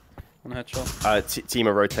 On headshot.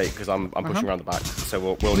 Tima rotate because I'm pushing around the back, so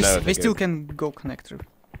we'll know. if They they still go. can go connector.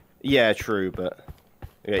 Yeah, true, but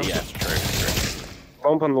yeah, true.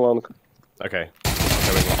 Bomb on long. Okay,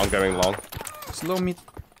 I'm going long. Slow mid.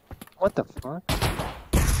 What the fuck?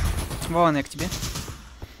 Вон я к тебе.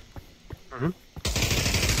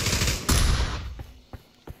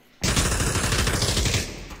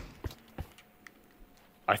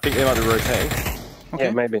 I think they might be rotating. Okay.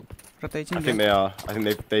 Yeah, maybe. Rotating. I think they are. I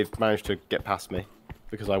think they've managed to get past me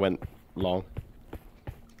because I went long.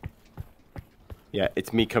 Yeah,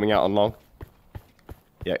 it's me coming out on long.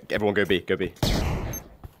 Yeah, everyone go B, go B.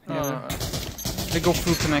 Yeah, they go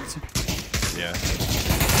through connector. Yeah.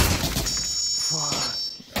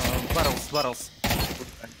 Barrels.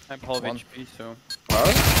 I'm half One. HP, so.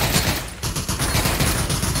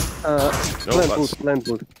 No, Land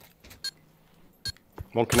boot.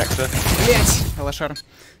 One connector. Yes! Алашар.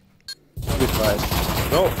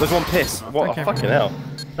 No, there's one piss. What Okay. a fucking hell.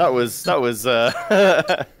 That was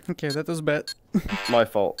Okay, that was bad. my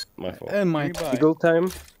fault. My fault. And mine. Goodbye. Eagle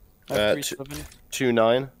time. I have Uh, 3-7.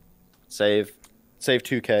 2-9. Save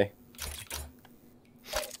 2k.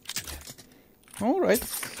 Alright.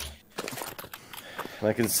 And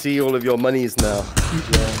I can see all of your monies now.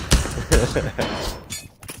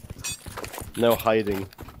 No hiding.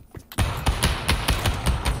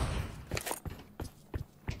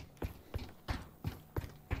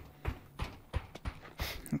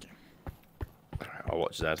 Okay. I'll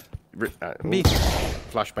watch that. B.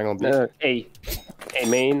 Flashbang on B. A. A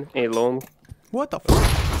main. A long. What the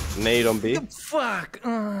fuck? Nade on B. Fuck!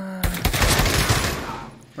 Ram.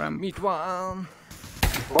 Meet one.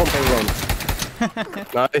 Bomb A long.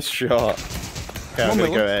 Nice shot. Okay, I'm gonna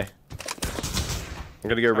go A. I'm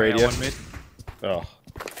gonna go radio. One mid. Oh,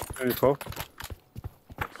 34.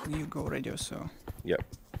 You go radio, so. yep.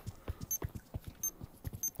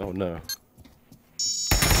 Oh no.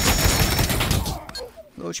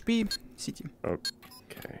 Low HP, city.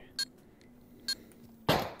 Okay.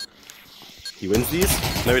 He wins these?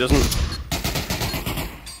 No, he doesn't.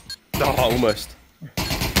 Oh, almost.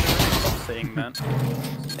 Stop saying, man.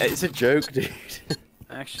 It's a joke, dude.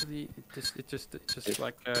 Actually, it just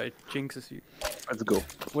like it jinxes you. Let's go.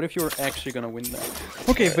 What if you're actually gonna win that?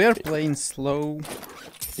 Okay, we're playing slow.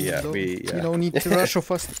 Yeah, We don't need to rush or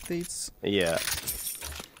fast states. Yeah.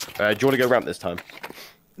 Do you want to go ramp this time?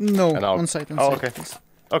 No, And I'll- on site, on Oh, site. okay. please.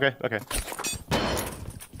 Okay, okay.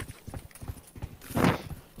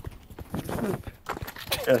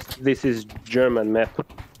 This is German map.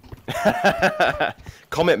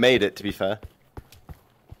 Comet made it, to be fair.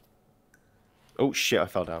 Oh shit, I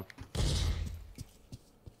fell down.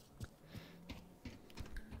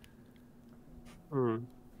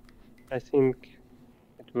 I think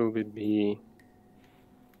it will be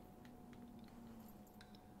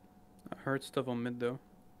I heard stuff on mid though.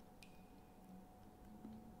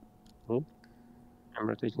 I'm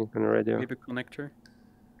rotating on the radio. Maybe connector.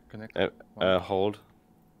 Connect. Hold.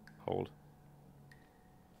 Hold.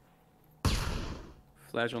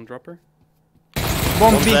 Flash on dropper.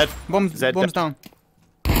 Bomb Bomb B. dead. Bomb, Zed bombs dead. down.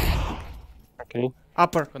 Okay.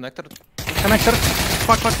 Upper. Connector. Connector.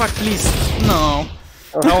 Fuck, fuck, fuck, please. No.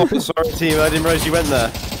 Oh, sorry team, I didn't realize you went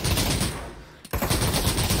there.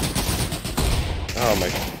 Oh my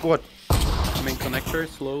god. What? I mean connector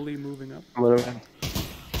slowly moving up.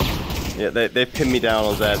 Yeah, they pinned me down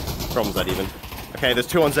on Z. From Z even. Okay, there's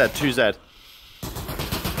 2 on Z, 2 Z.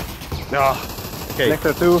 Ah. Okay,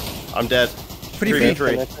 Connector 2. I'm dead. 3v3.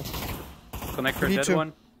 3v3. Connector Me dead too.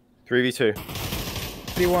 one. 3v2.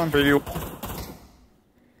 3-1. 3v1.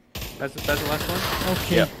 That's the last one.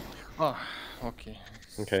 Okay. Yep. Oh, okay.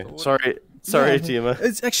 Okay, sorry, Yeah, Tima.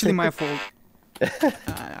 It's actually my fault.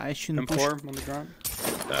 I shouldn't push. M4 on the ground.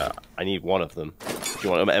 I need one of them. Do you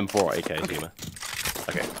want an M4 or AK, Tima?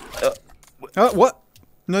 Okay. What?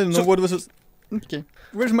 No, what was it? Okay.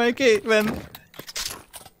 Where's my AK then?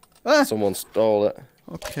 Ah! Someone stole it.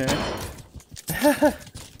 Okay.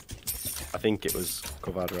 I think it was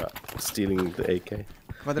Kovadrat stealing the AK.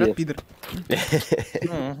 Quadrat Yeah. Peter.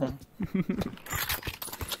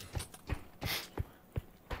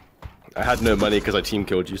 I had no money because I team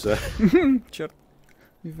killed you, sir. Sure.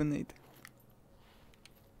 With a nade.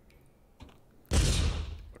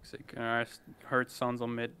 Fuck's sake. I heard sounds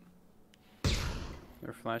on mid.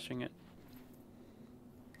 They're flashing it.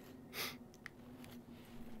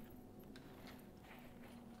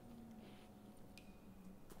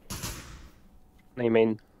 I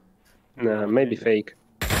mean, maybe fake.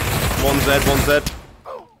 1Z, 1Z.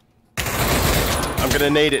 I'm gonna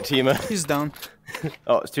nade it, Tima. He's down.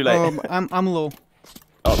 Oh, it's too late. I'm low.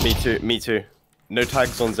 Oh, me too, me too. No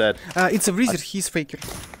tags on Z. It's a wizard. He's faker.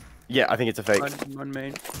 Yeah, I think it's a fake. One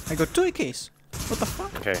main. I got 2 AKs. What the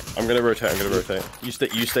fuck? Okay, I'm gonna rotate, You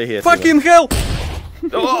stay here, Tima. Fucking hell!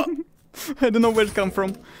 Oh! I don't know where it come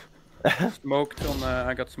from. Smoked on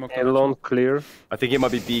I got smoked on Alone clear. I think it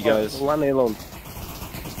might be B, guys. One alone.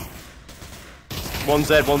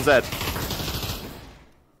 1Z, 1Z.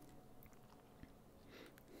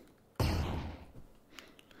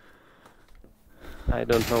 I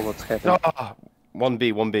don't know what's happening. Ah,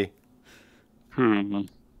 1B, 1B.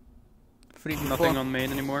 Nothing on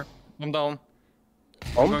main anymore. I'm down.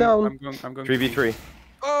 I'm down. I'm going 3v3.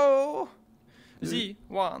 Oh! Z,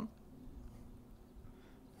 1.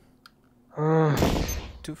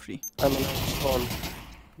 2 free. I'm on.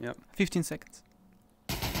 Yep. 15 seconds.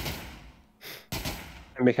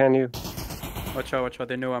 I'm behind you. Watch out.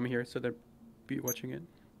 They know I'm here, so they'll be watching it.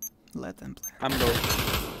 Let them play. I'm low.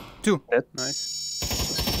 2.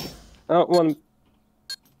 Nice. Oh, one.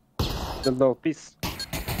 The low piece.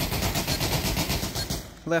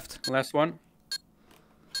 Left. Last one.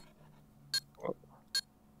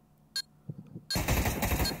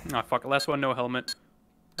 Ah, fuck. Last one, no helmet.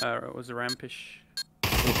 It was a rampish.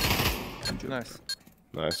 Nice.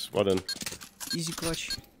 Nice. Well done. Easy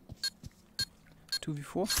clutch.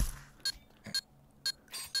 2v4.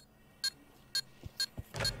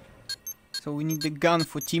 So we need the gun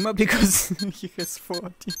for Tima because he has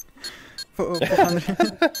 400.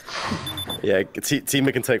 Yeah,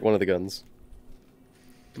 Tima can take one of the guns.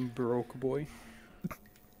 Broke boy.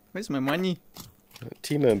 Where's my money?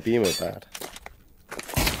 Tima and Beam are bad.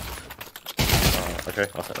 Okay,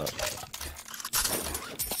 I'll take that.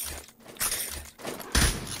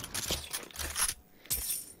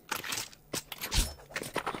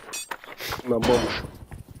 На бомж.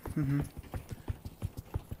 Do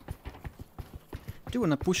you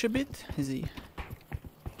wanna push a bit? Z.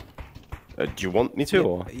 Do you want me to,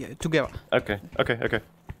 or? Yeah, together. Okay. I'm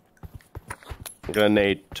gonna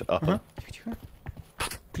nade to upper. Тихо.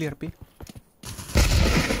 Clear P.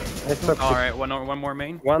 Alright, one more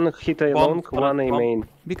main. One hit A Bomb long, spotted, one A bomb. main.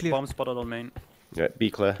 Be clear. Bomb spotted on main. Yeah, be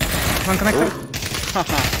clear. One connector.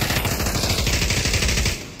 Haha.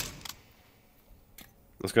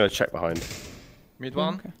 Let's go check behind. Mid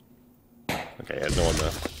one. Okay. Okay, yeah, no one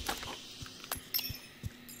there.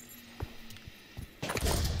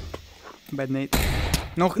 Bad nade.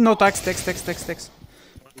 No tax.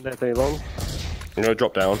 That A long. I'm gonna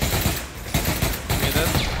drop down. Mid dead.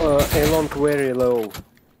 A long very low.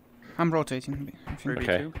 I'm rotating. I think.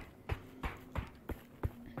 32. Okay.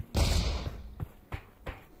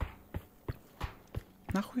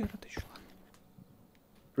 Нахуй ты шла?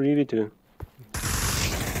 Really too.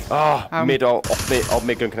 Mid, off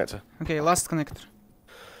mid gun connector. Okay, last connector.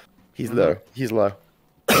 He's low. He's low.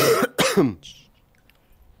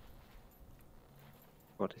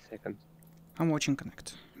 40 seconds. I'm watching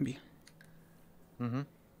connect. B. Mm-hmm.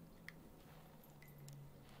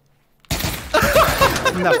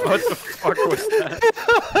 No. What the fuck was that?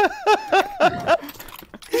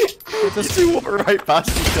 Just two walk right past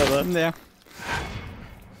each other. Yeah.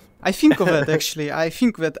 I think of that actually. I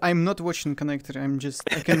think that I'm not watching connector.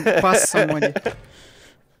 I can pass somebody.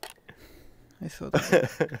 I thought.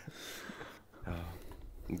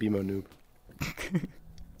 Bimo noob.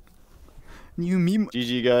 New meme.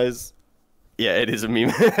 GG guys. Yeah, it is a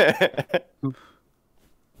meme.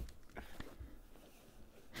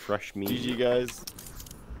 Fresh meme. GG guys.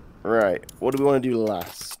 Right, what do we want to do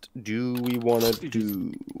last? Do we want to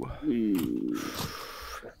do...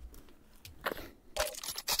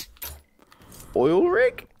 Oil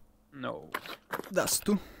rig? No. That's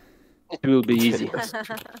two. It will be easy.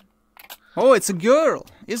 Oh, it's a girl,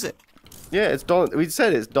 is it? Yeah, it's Don. We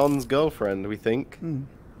said it's Don's girlfriend, we think.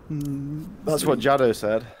 That's what Jado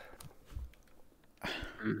said.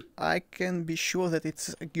 I can be sure that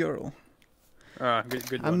it's a girl.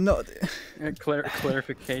 Good I'm one. not.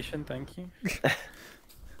 Clarification, thank you.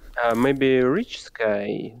 Maybe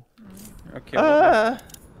Reachsky. Okay,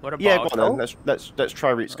 what about... Yeah, go on then. Let's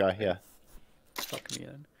try Reachsky, yeah. Fuck me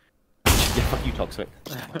then. Yeah, fuck you, Toxic.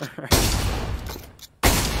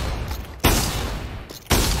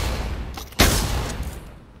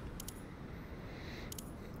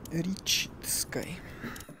 Reachsky.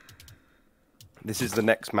 This is the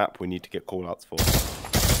next map we need to get callouts for.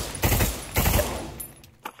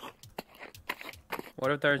 What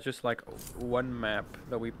if there's just like one map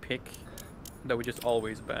that we pick that we just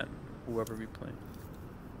always ban whoever we play?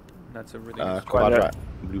 That's a really good Quadrat.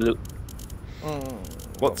 Blue.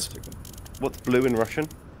 What's blue in Russian?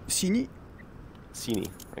 Синий. Sini.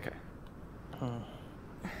 Okay.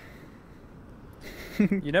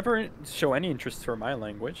 You never show any interest for my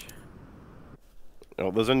language. Oh,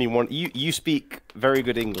 there's only one. You speak very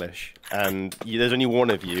good English, and there's only one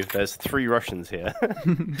of you. There's 3 Russians here.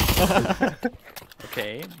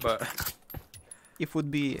 Okay, but If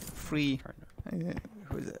would be free.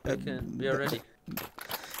 Who is it? We are ready.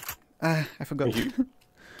 I forgot. You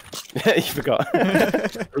forgot.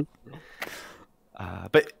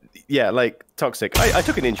 But yeah, like Toxic. I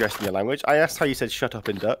took an interest in your language. I asked how you said "shut up"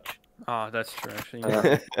 in Dutch. that's true actually.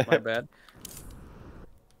 Yeah. My bad.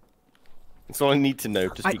 That's all I need to know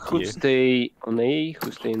to speak to Who you. stay on A?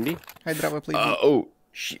 Who stay in B? I'd rather play. Oh,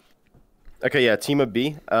 shit. Okay, yeah, team of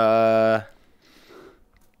B. Kvadrat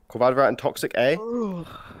and Toxic A.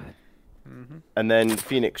 And then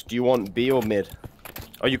Phoenix, do you want B or mid?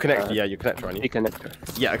 Oh, you connect. Yeah, you connect, aren't B you? connector.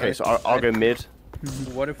 Yeah, okay, so I'll go mid.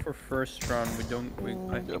 What if for first round we don't?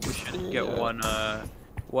 I think we should get one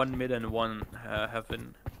mid and one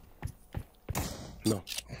heaven. No.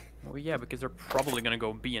 Well, yeah, because they're probably gonna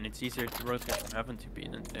go B, and it's easier to rotate from heaven to B.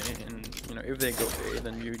 And you know, if they go A,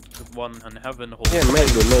 then you put one on heaven. Hold Yeah,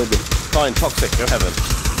 maybe. Fine, toxic, go heaven.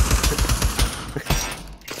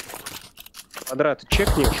 Квадрат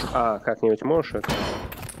чекни. А, как-нибудь можешь это?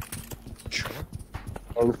 Чё?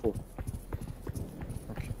 Инфу.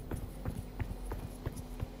 Окей.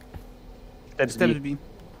 Steps Steps B. B.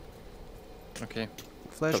 Окей.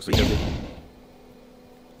 Flash Toxic, B. go B.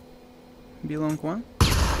 B long one.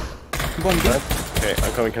 Bomb B. Okay,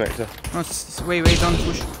 I'm coming connector. No, wait, don't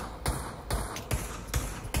push.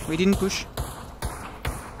 We didn't push.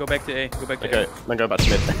 Go back to A. Go back to Okay, then go back to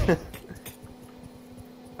mid. A.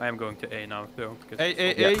 I am going to A now, though. Because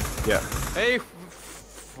Эй, Yeah. эй!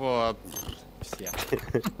 Все.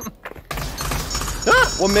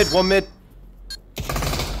 One mid.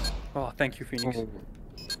 Oh, thank you, Phoenix.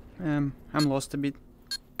 I'm lost a bit.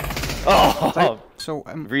 Oh! So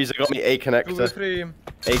Reza got me A connector. 2v3.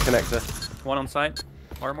 A connector. One on site.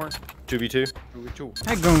 Armor. 2v2. 2v2.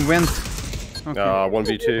 I gone went. Okay.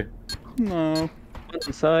 1v2. No.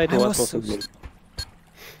 One side, I one was also so B.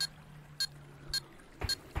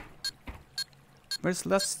 Where's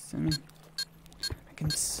last? I mean, I can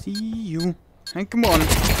see you. Hey, come on.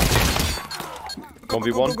 Go,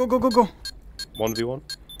 1v1. Go. 1v1.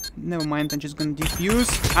 Never mind. I'm just gonna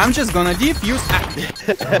defuse.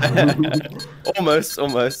 Almost.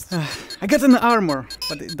 I got an armor,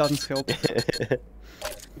 but it doesn't help.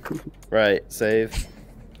 Right, save.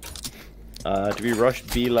 Do we rush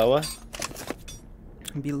B lower?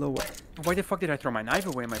 Be lower. Why the fuck did I throw my knife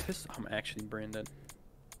away? My pistol. I'm actually brain dead.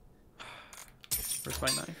 Where's my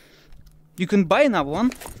knife? You can buy another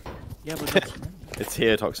one. Yeah, but that's... It's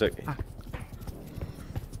here, toxic.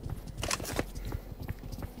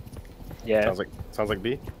 Yeah. Sounds like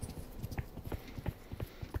B.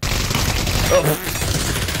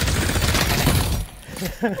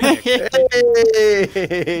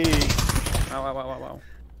 Hey! Wow.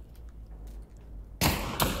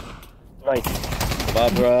 Nice.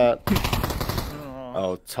 Barbara.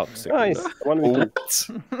 Oh, toxic. Nice. One with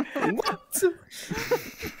What?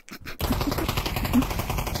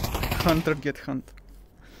 Hunter get hunt.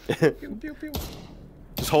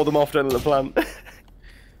 Just hold them off, don't let the plant.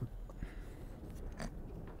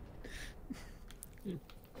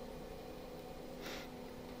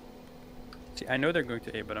 See, I know they're going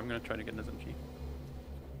to A, but I'm gonna try to get an SMG.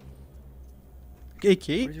 AK?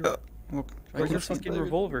 Where's your, Look, where's your fucking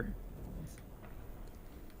revolver?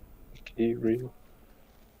 Okay, real.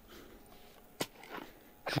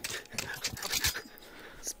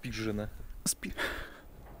 Спижена.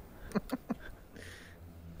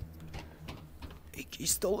 AK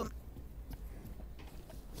stolen.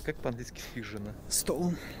 Как по-английски спижена?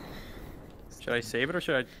 Stolen. Should I save it or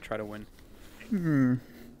should I try to win?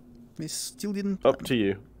 They still didn't. Up to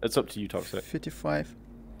you. It's up to you, toxic. 55.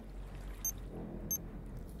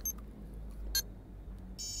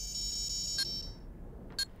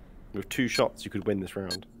 With 2 shots, you could win this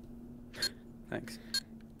round. Thanks.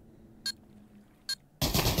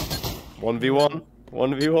 1v1.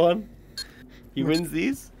 1v1. He wins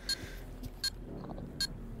these.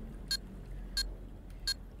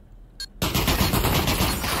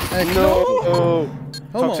 No!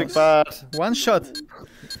 Toxic Almost. bad. One shot.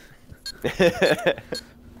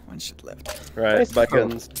 One shot left. Right, Nice back throw.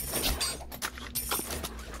 guns.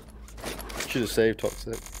 Should have saved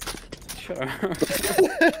toxic. Shut up.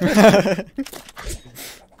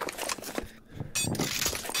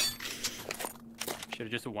 Should have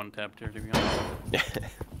just one-tapped her, to be honest.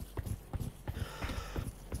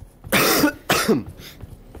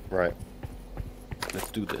 Right.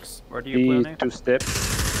 Let's do this. Where do you play on B, A? 2 steps.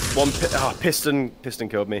 Piston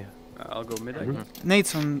killed me. I'll go mid, I guess.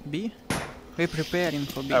 Nades on B. We're preparing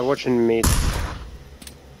for B. Watching mid.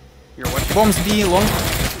 You're watching? Bombs B long.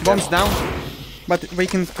 Bombs down. But we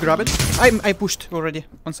can grab it. I pushed already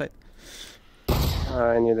on side.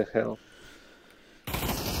 I need a help.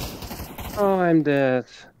 Oh, I'm dead.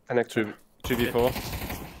 Connect 2v4.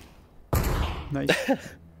 Nice.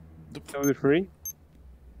 2v3.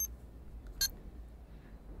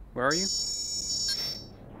 Where are you?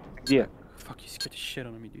 Yeah. Fuck, you scared the shit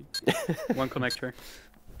out of me, dude. One connector.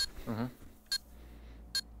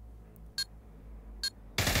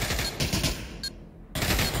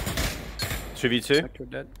 2v2. Connector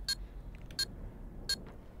dead.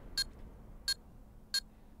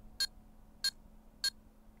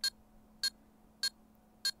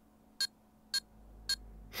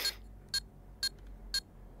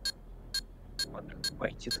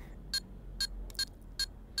 Wait.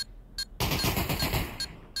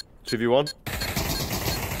 2v1.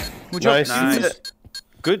 Good job. Nice. Nice.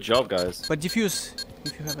 Good job, guys. But diffuse.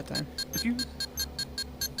 if you have a time. Defuse.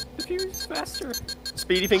 Defuse faster.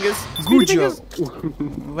 Speedy fingers. Good Speedy job.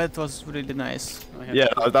 fingers. That was really nice. I had Yeah,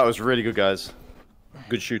 that was really good, guys.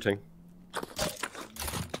 Good shooting.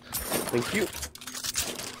 Thank you.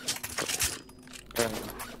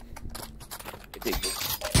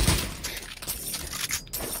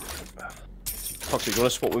 Toxic, you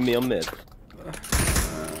want to swap with me on mid?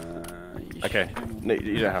 Okay. No,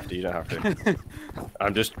 you don't have to. You don't have to.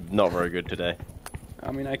 I'm just not very good today.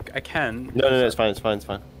 I mean, I can. No, it's fine. It's fine. It's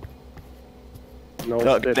fine. No,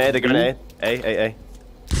 No, step they're going B. A. Okay.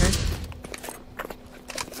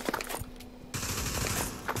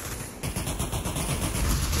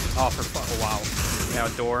 Oh, for fuck! Oh, wow. Now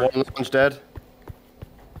door. One lounge dead.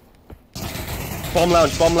 Bomb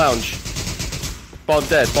lounge. Bomb lounge. Bomb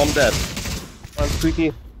dead. Bomb dead. One squeaky.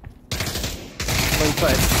 One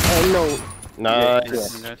side. Oh no.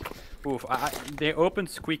 Nice. Nice. Oof, they opened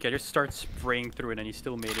Squeak, I just start spraying through it and he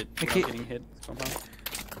still made it without Okay. getting hit somehow.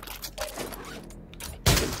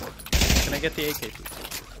 Can I get the AK,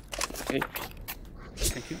 please? Okay.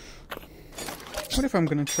 Thank you. What if I'm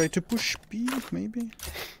gonna try to push B, maybe?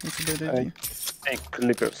 That's a bad idea. Take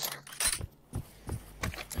clippers.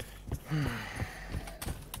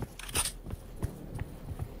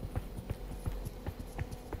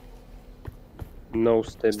 No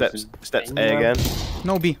steps. Steps A again.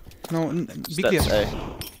 No B. No, B clear. Steps A.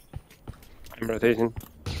 I'm rotating.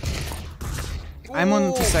 I'm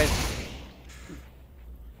on the side.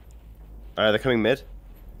 They're coming mid.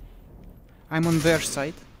 I'm on their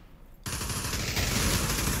side.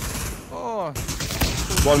 Oh,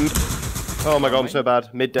 One. Oh my god, I'm so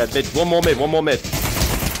bad. Mid dead. Mid. One more mid. One more mid.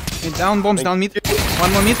 mid down, bombs down mid.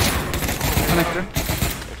 One more mid. Connector.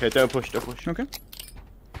 Okay, don't push. Don't push. Okay.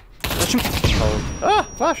 Touch him. Ah,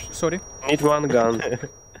 flash. Sorry. Need one gun.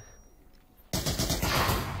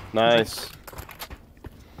 Nice.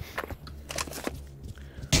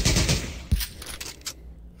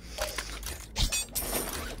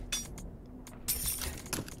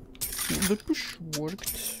 The push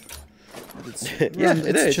worked. But it's Yeah, it's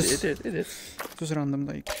it is. just- It is. It was random,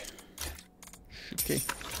 like. Okay.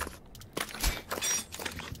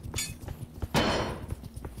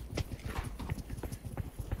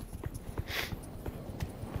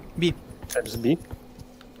 B. Steps B.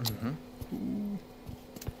 Give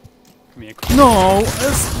me a No!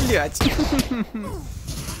 Блять!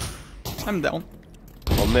 I'm down.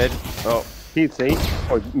 One mid. Oh. He's A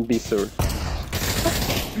or B, sir.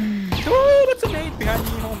 Oh, that's a nade behind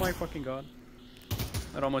me! Oh my fucking god.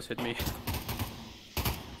 That almost hit me.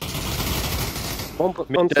 One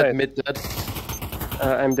Mid on dead. side. Mid dead.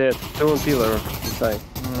 I'm dead. Two on pillar. Side.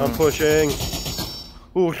 I'm pushing.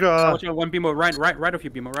 Oosha. Watch out, one Bimo, right of you,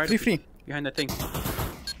 Bimo, right Free, of you. free. Behind that thing.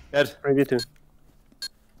 Dead. Ready to.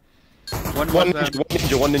 One One was,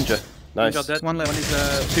 ninja. One ninja. Nice. ninja dead. One left. One is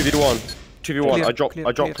 2v1. 2v1. Clear, I dropped. clear,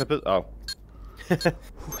 I dropped clear. clippers. Oh.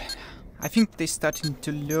 I think they're starting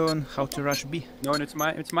to learn how to rush B. No, and it's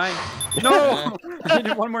mine. It's mine. No! I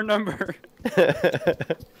needed one more number.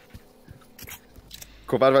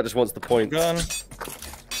 Kovadrat just wants the point. Gun.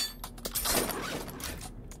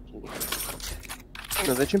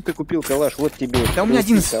 Ну зачем ты купил калаш? Вот тебе. Да у меня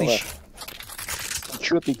русский 11 калаш. тысяч.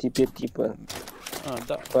 Чё ты теперь типа Oh,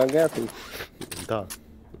 да. богатый? Da.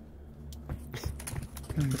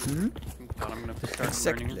 Мгм. God, I'm gonna have to start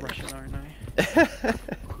Exactly. learning Russian, aren't I?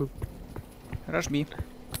 Rush B.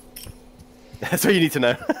 That's all you need to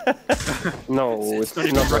know. No, It's it's not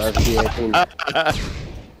even not Russian, I think.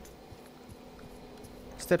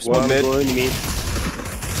 Steps One mid. mid. Going mid.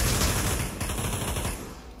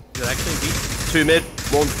 Is it actually B? 2 mid.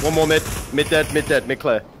 One more mid. Mid dead. Mid dead. Mid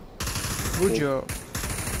clear. Good job.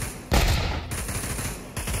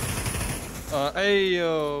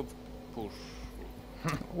 A push.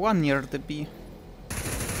 One near the B.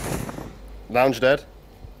 Lounge dead.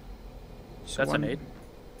 So That's one an 8.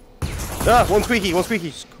 Ah, one squeaky. One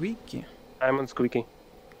squeaky. Squeaky. I'm on squeaky.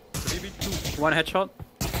 One headshot.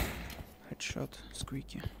 Headshot.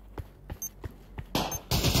 Squeaky.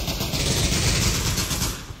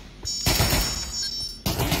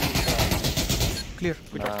 Clear.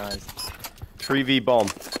 Good job. Nice. 3v bomb.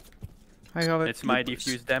 I have it. It's my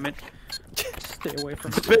defuse, damn it. Stay away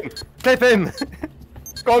from me. Clip him. Clip him.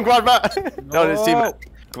 Go on, Quadrat. No, it's team.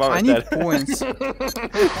 Come on, I it's need dead. points.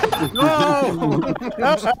 No.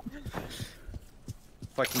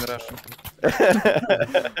 Fucking Russian.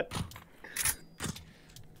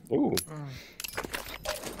 Ooh.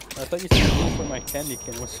 I thought you said for my candy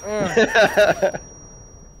cane was.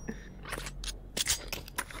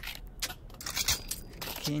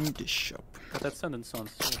 Candy shop. But that sentence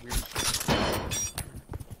sounds so weird.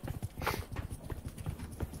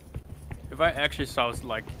 I actually saw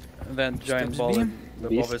like that giant Steps ball B. in the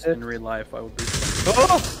Bovis in real life, I would be.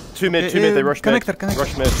 Oh! Two mid, they rush mid. Connector.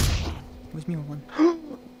 Rush mid. With me one.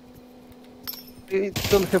 I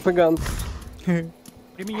don't have a gun. What do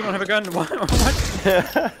you mean you don't have a gun? What?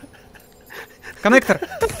 Connector!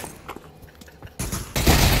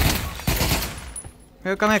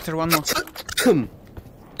 Connector, one more.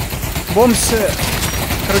 Bombs...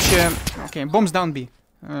 короче... Okay, bombs down B.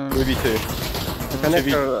 2v2.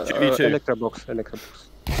 Connector, 2v2. electro box.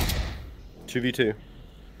 2v2.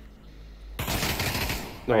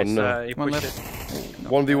 Oh Nice, no. he One pushed left. it.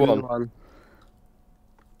 1v1.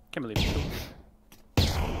 Can't believe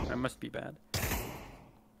it. That must be bad.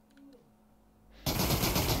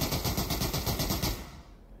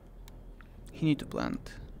 He need to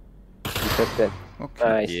plant. Okay. Okay.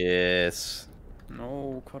 Nice. Yes.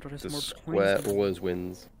 No, Quadrat has The more square points. always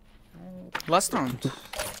wins. Last round.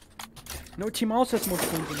 No, Team also has more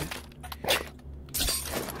points than me.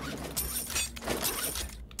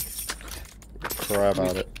 Cry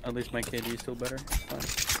about it. At least my KD is still better. Fine.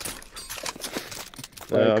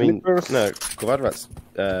 I mean, Clippers. no, Kvadrat's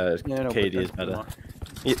Yeah, no, but KD is that's better. not-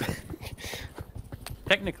 Yeah.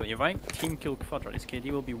 Technically, if I team kill Quadrat, his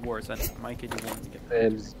KD will be worse and my KD won't get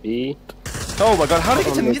Steps B. Oh my god, how did they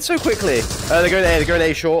get to mid so quickly? They're going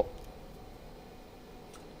A short.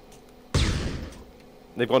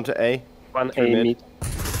 They've gone to A. One Through A mid. mid.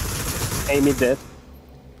 A mid dead.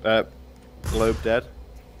 Globe dead.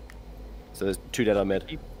 So there's 2 dead on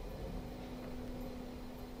mid.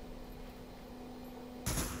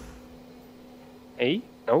 A?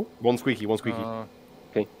 No? One squeaky, one squeaky.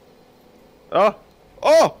 Okay. Oh!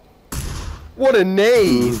 Oh! What a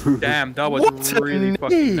nade! Damn, that was What a really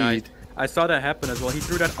fucking nice. nade! I saw that happen as well. He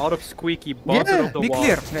threw that out of squeaky, bounced it Yeah, off the Be wall.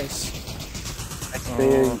 clear, guys.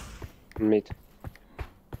 Stay mid.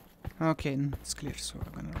 Okay, it's clear, so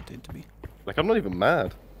I'm gonna rotate to B. Like, I'm not even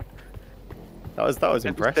mad. That was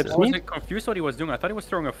impressive. I was like, confused what he was doing. I thought he was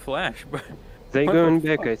throwing a flash, but They What the going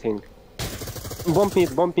back, fuck? I think.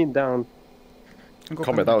 Bomb mid down. Go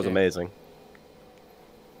Comment, that was connector. amazing.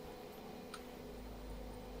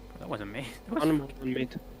 that was amazing. One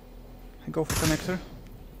mid. I go for connector.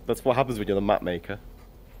 That's what happens when you're the map maker.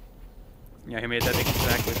 Yeah, he made that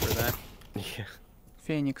exactly for that. Yeah.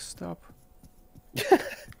 Phoenix, stop.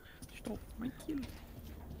 Stop my kill.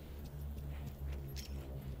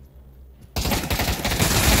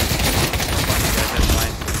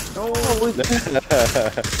 No,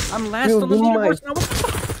 I'm last on the leaderboards now. What the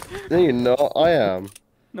fuck? No, you're not. I am.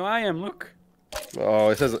 No, I am. Look. Oh,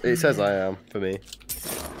 it says I am for me.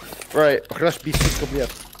 Right, crash be sick of yet.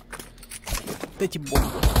 Дайте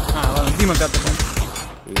бомбу. Ладно, Дима got the bomb.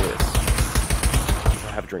 Yes.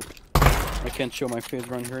 I have a drink. I can't show my face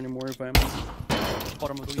around here anymore if I'm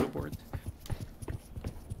bottom of the leaderboard.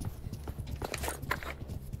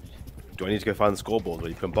 Do I need to go find the scoreboard where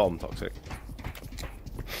you can bomb Toxic?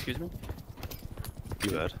 Excuse me?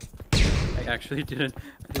 You heard. I actually didn't.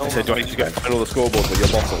 I said, do I need to go find all the scoreboards with your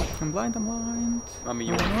bottle? I'm blind, I'm blind. I mean,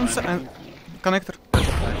 you One second. Connector.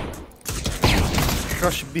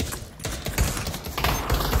 Crash be.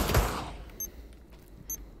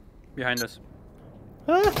 behind us.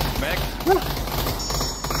 Back.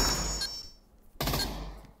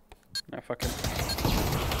 Ah, fuck it.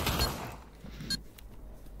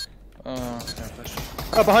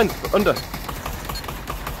 Oh, behind, under.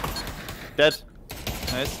 Dead.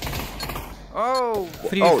 Nice. Oh!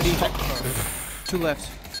 Three, Oh, three. top. Two left.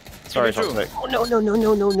 Sorry, True. Toxic. Oh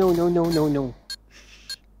no.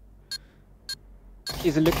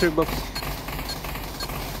 He's electric box.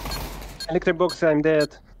 Electric box, I'm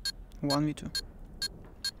dead. 1v2.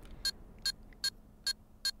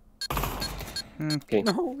 Okay.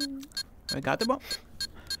 No. I got the bomb.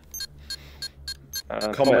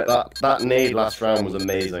 Comet, that nade last round was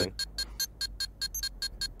amazing.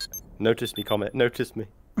 Notice me, Comet, notice me.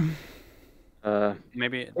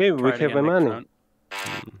 Maybe. Hey, we try it have again a next money. round.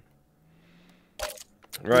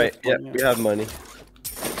 Right, yeah, we have money.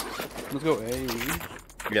 Let's go. Hey.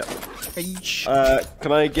 Yeah. Eesh.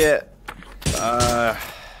 Can I get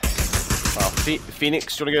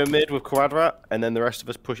Phoenix, do you want to go mid with Quadrat, and then the rest of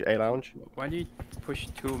us push A lounge? Why do you push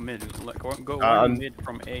 2 mid? Like, go Um, one mid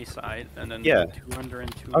from A side and then yeah. 200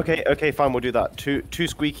 and 2. Okay, fine, we'll do that. Two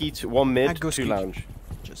squeaky, one I mid, go 2 squeaky. lounge.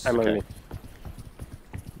 Just I'm Okay. on me.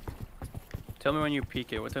 Tell me when you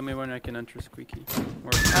peek it. Tell me when I can enter squeaky.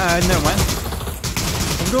 Or never mind.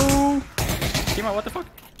 Let's go! Kima, what the fuck?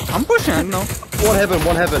 I'm pushing, I don't know. One heaven.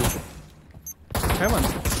 Heaven.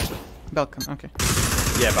 Balcony, okay.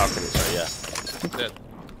 Yeah, balcony, sorry, yeah. Dead.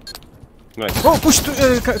 Nice. Oh, push to,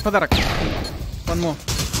 подарок. One more.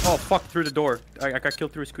 Oh fuck! Through the door. I got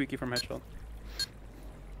killed through a squeaky from headshot.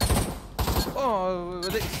 Oh,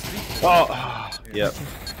 Oh, yeah.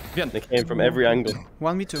 They came from every angle.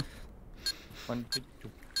 1v2. 1v2.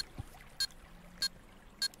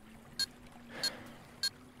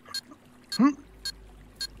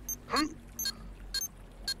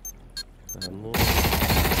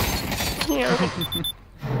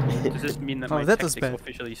 Does this mean that Oh, my that was tactics bad.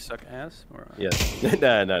 officially suck ass? Or, Yes. No.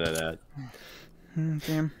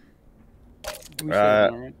 Damn. we saved,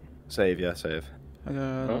 alright? Save, yeah, save.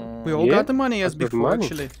 We all yeah, got the money as lots of before, money.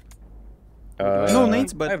 actually. Uh, No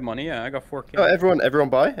nades, I but have money. Yeah, I got 4K. Oh, everyone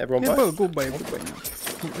buy? Everyone yeah, buy? go buy now.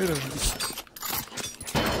 Get rid of this.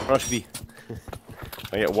 Rush B.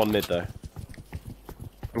 I get 1 mid though.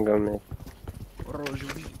 I'm going mid.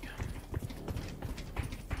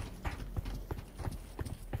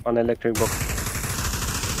 On electric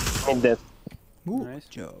box. Mid dead. Ooh, Nice.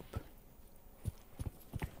 job.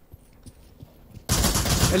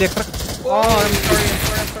 Electric. Oh, I'm sorry.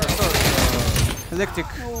 Electric.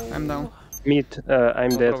 I'm down. Mid, I'm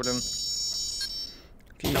No dead. problem.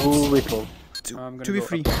 Okay. 2v2. I'm gonna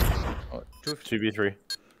 2v3. Oh, 2v3.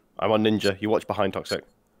 I'm on ninja. You watch behind Toxic.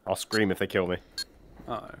 I'll scream if they kill me.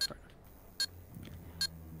 Oh, sorry.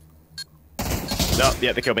 No,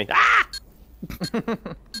 yeah, they killed me. Ah!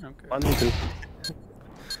 Okay. 1v2.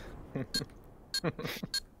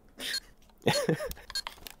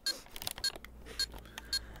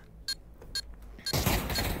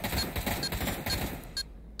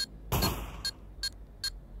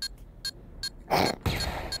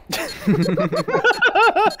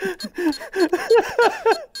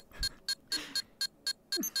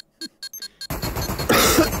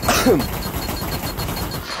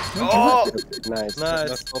 Oh! Nice.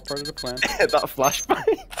 That's all part of the plan. That flashbang.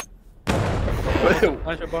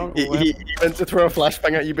 Flash a bomb. he went to throw a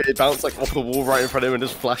flashbang at you, but it bounced like off the wall right in front of him and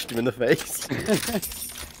just flashed him in the face.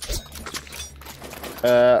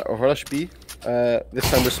 Rush B.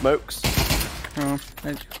 This time with smokes. Oh, I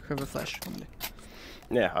have a flash only.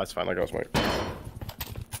 Yeah, that's fine. I got smoke.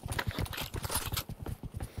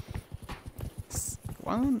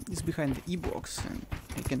 One is behind the E-box and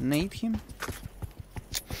I can nade him.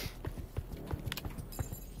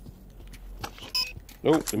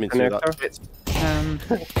 Oh, didn't mean to do that.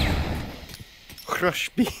 Crush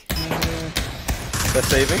B. They're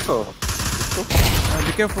saving. Oh.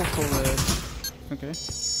 Be careful for the... Okay.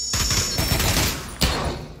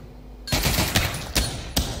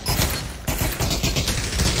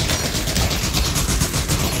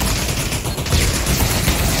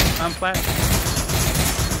 I'm flat.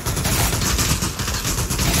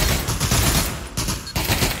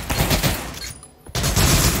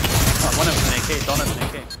 Oh, one of them an AK, Don has an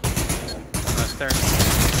AK. One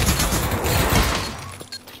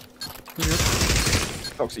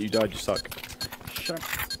Toxic, you died, you suck. Shut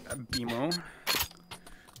up, BMO.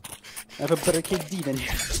 I have a better KD than you.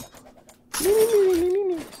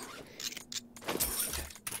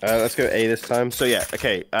 Let's go A this time. So yeah,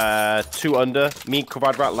 okay. 2 under. Me,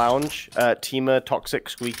 Quadrat Lounge. Teamer, Toxic,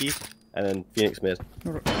 Squeaky, and then Phoenix mid.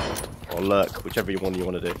 Or Lurk, whichever one you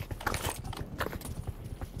want to do.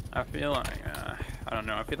 I feel like, I don't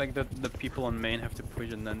know, I feel like the people on main have to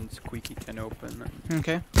push and then Squeaky can open. And...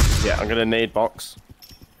 Okay. Yeah, I'm gonna nade box.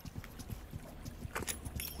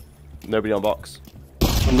 Nobody on box.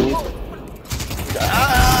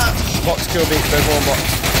 Ah! Box kill me, no more on box.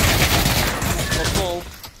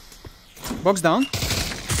 Box down.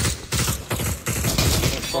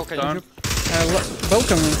 Box down.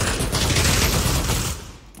 Balcony.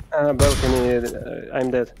 Balcony,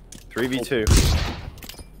 I'm dead. 3v2.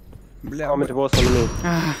 Blah, Comment was on me.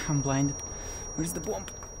 Ah, I'm blinded. Where's the bomb?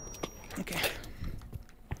 Okay.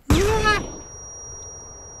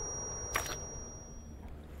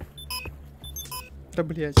 Да,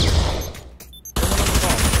 блять.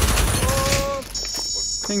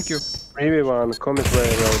 Thank you. 3v1, comment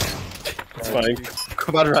very well. It's fine.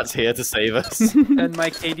 Quadrat's here to save us. And my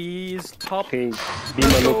KD is top. Okay,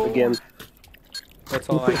 beam up again. That's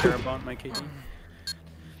all I care about, my KD.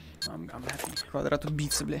 I'm happy. Квадрат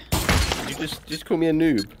убийца, бля. You just call me a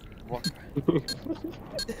noob.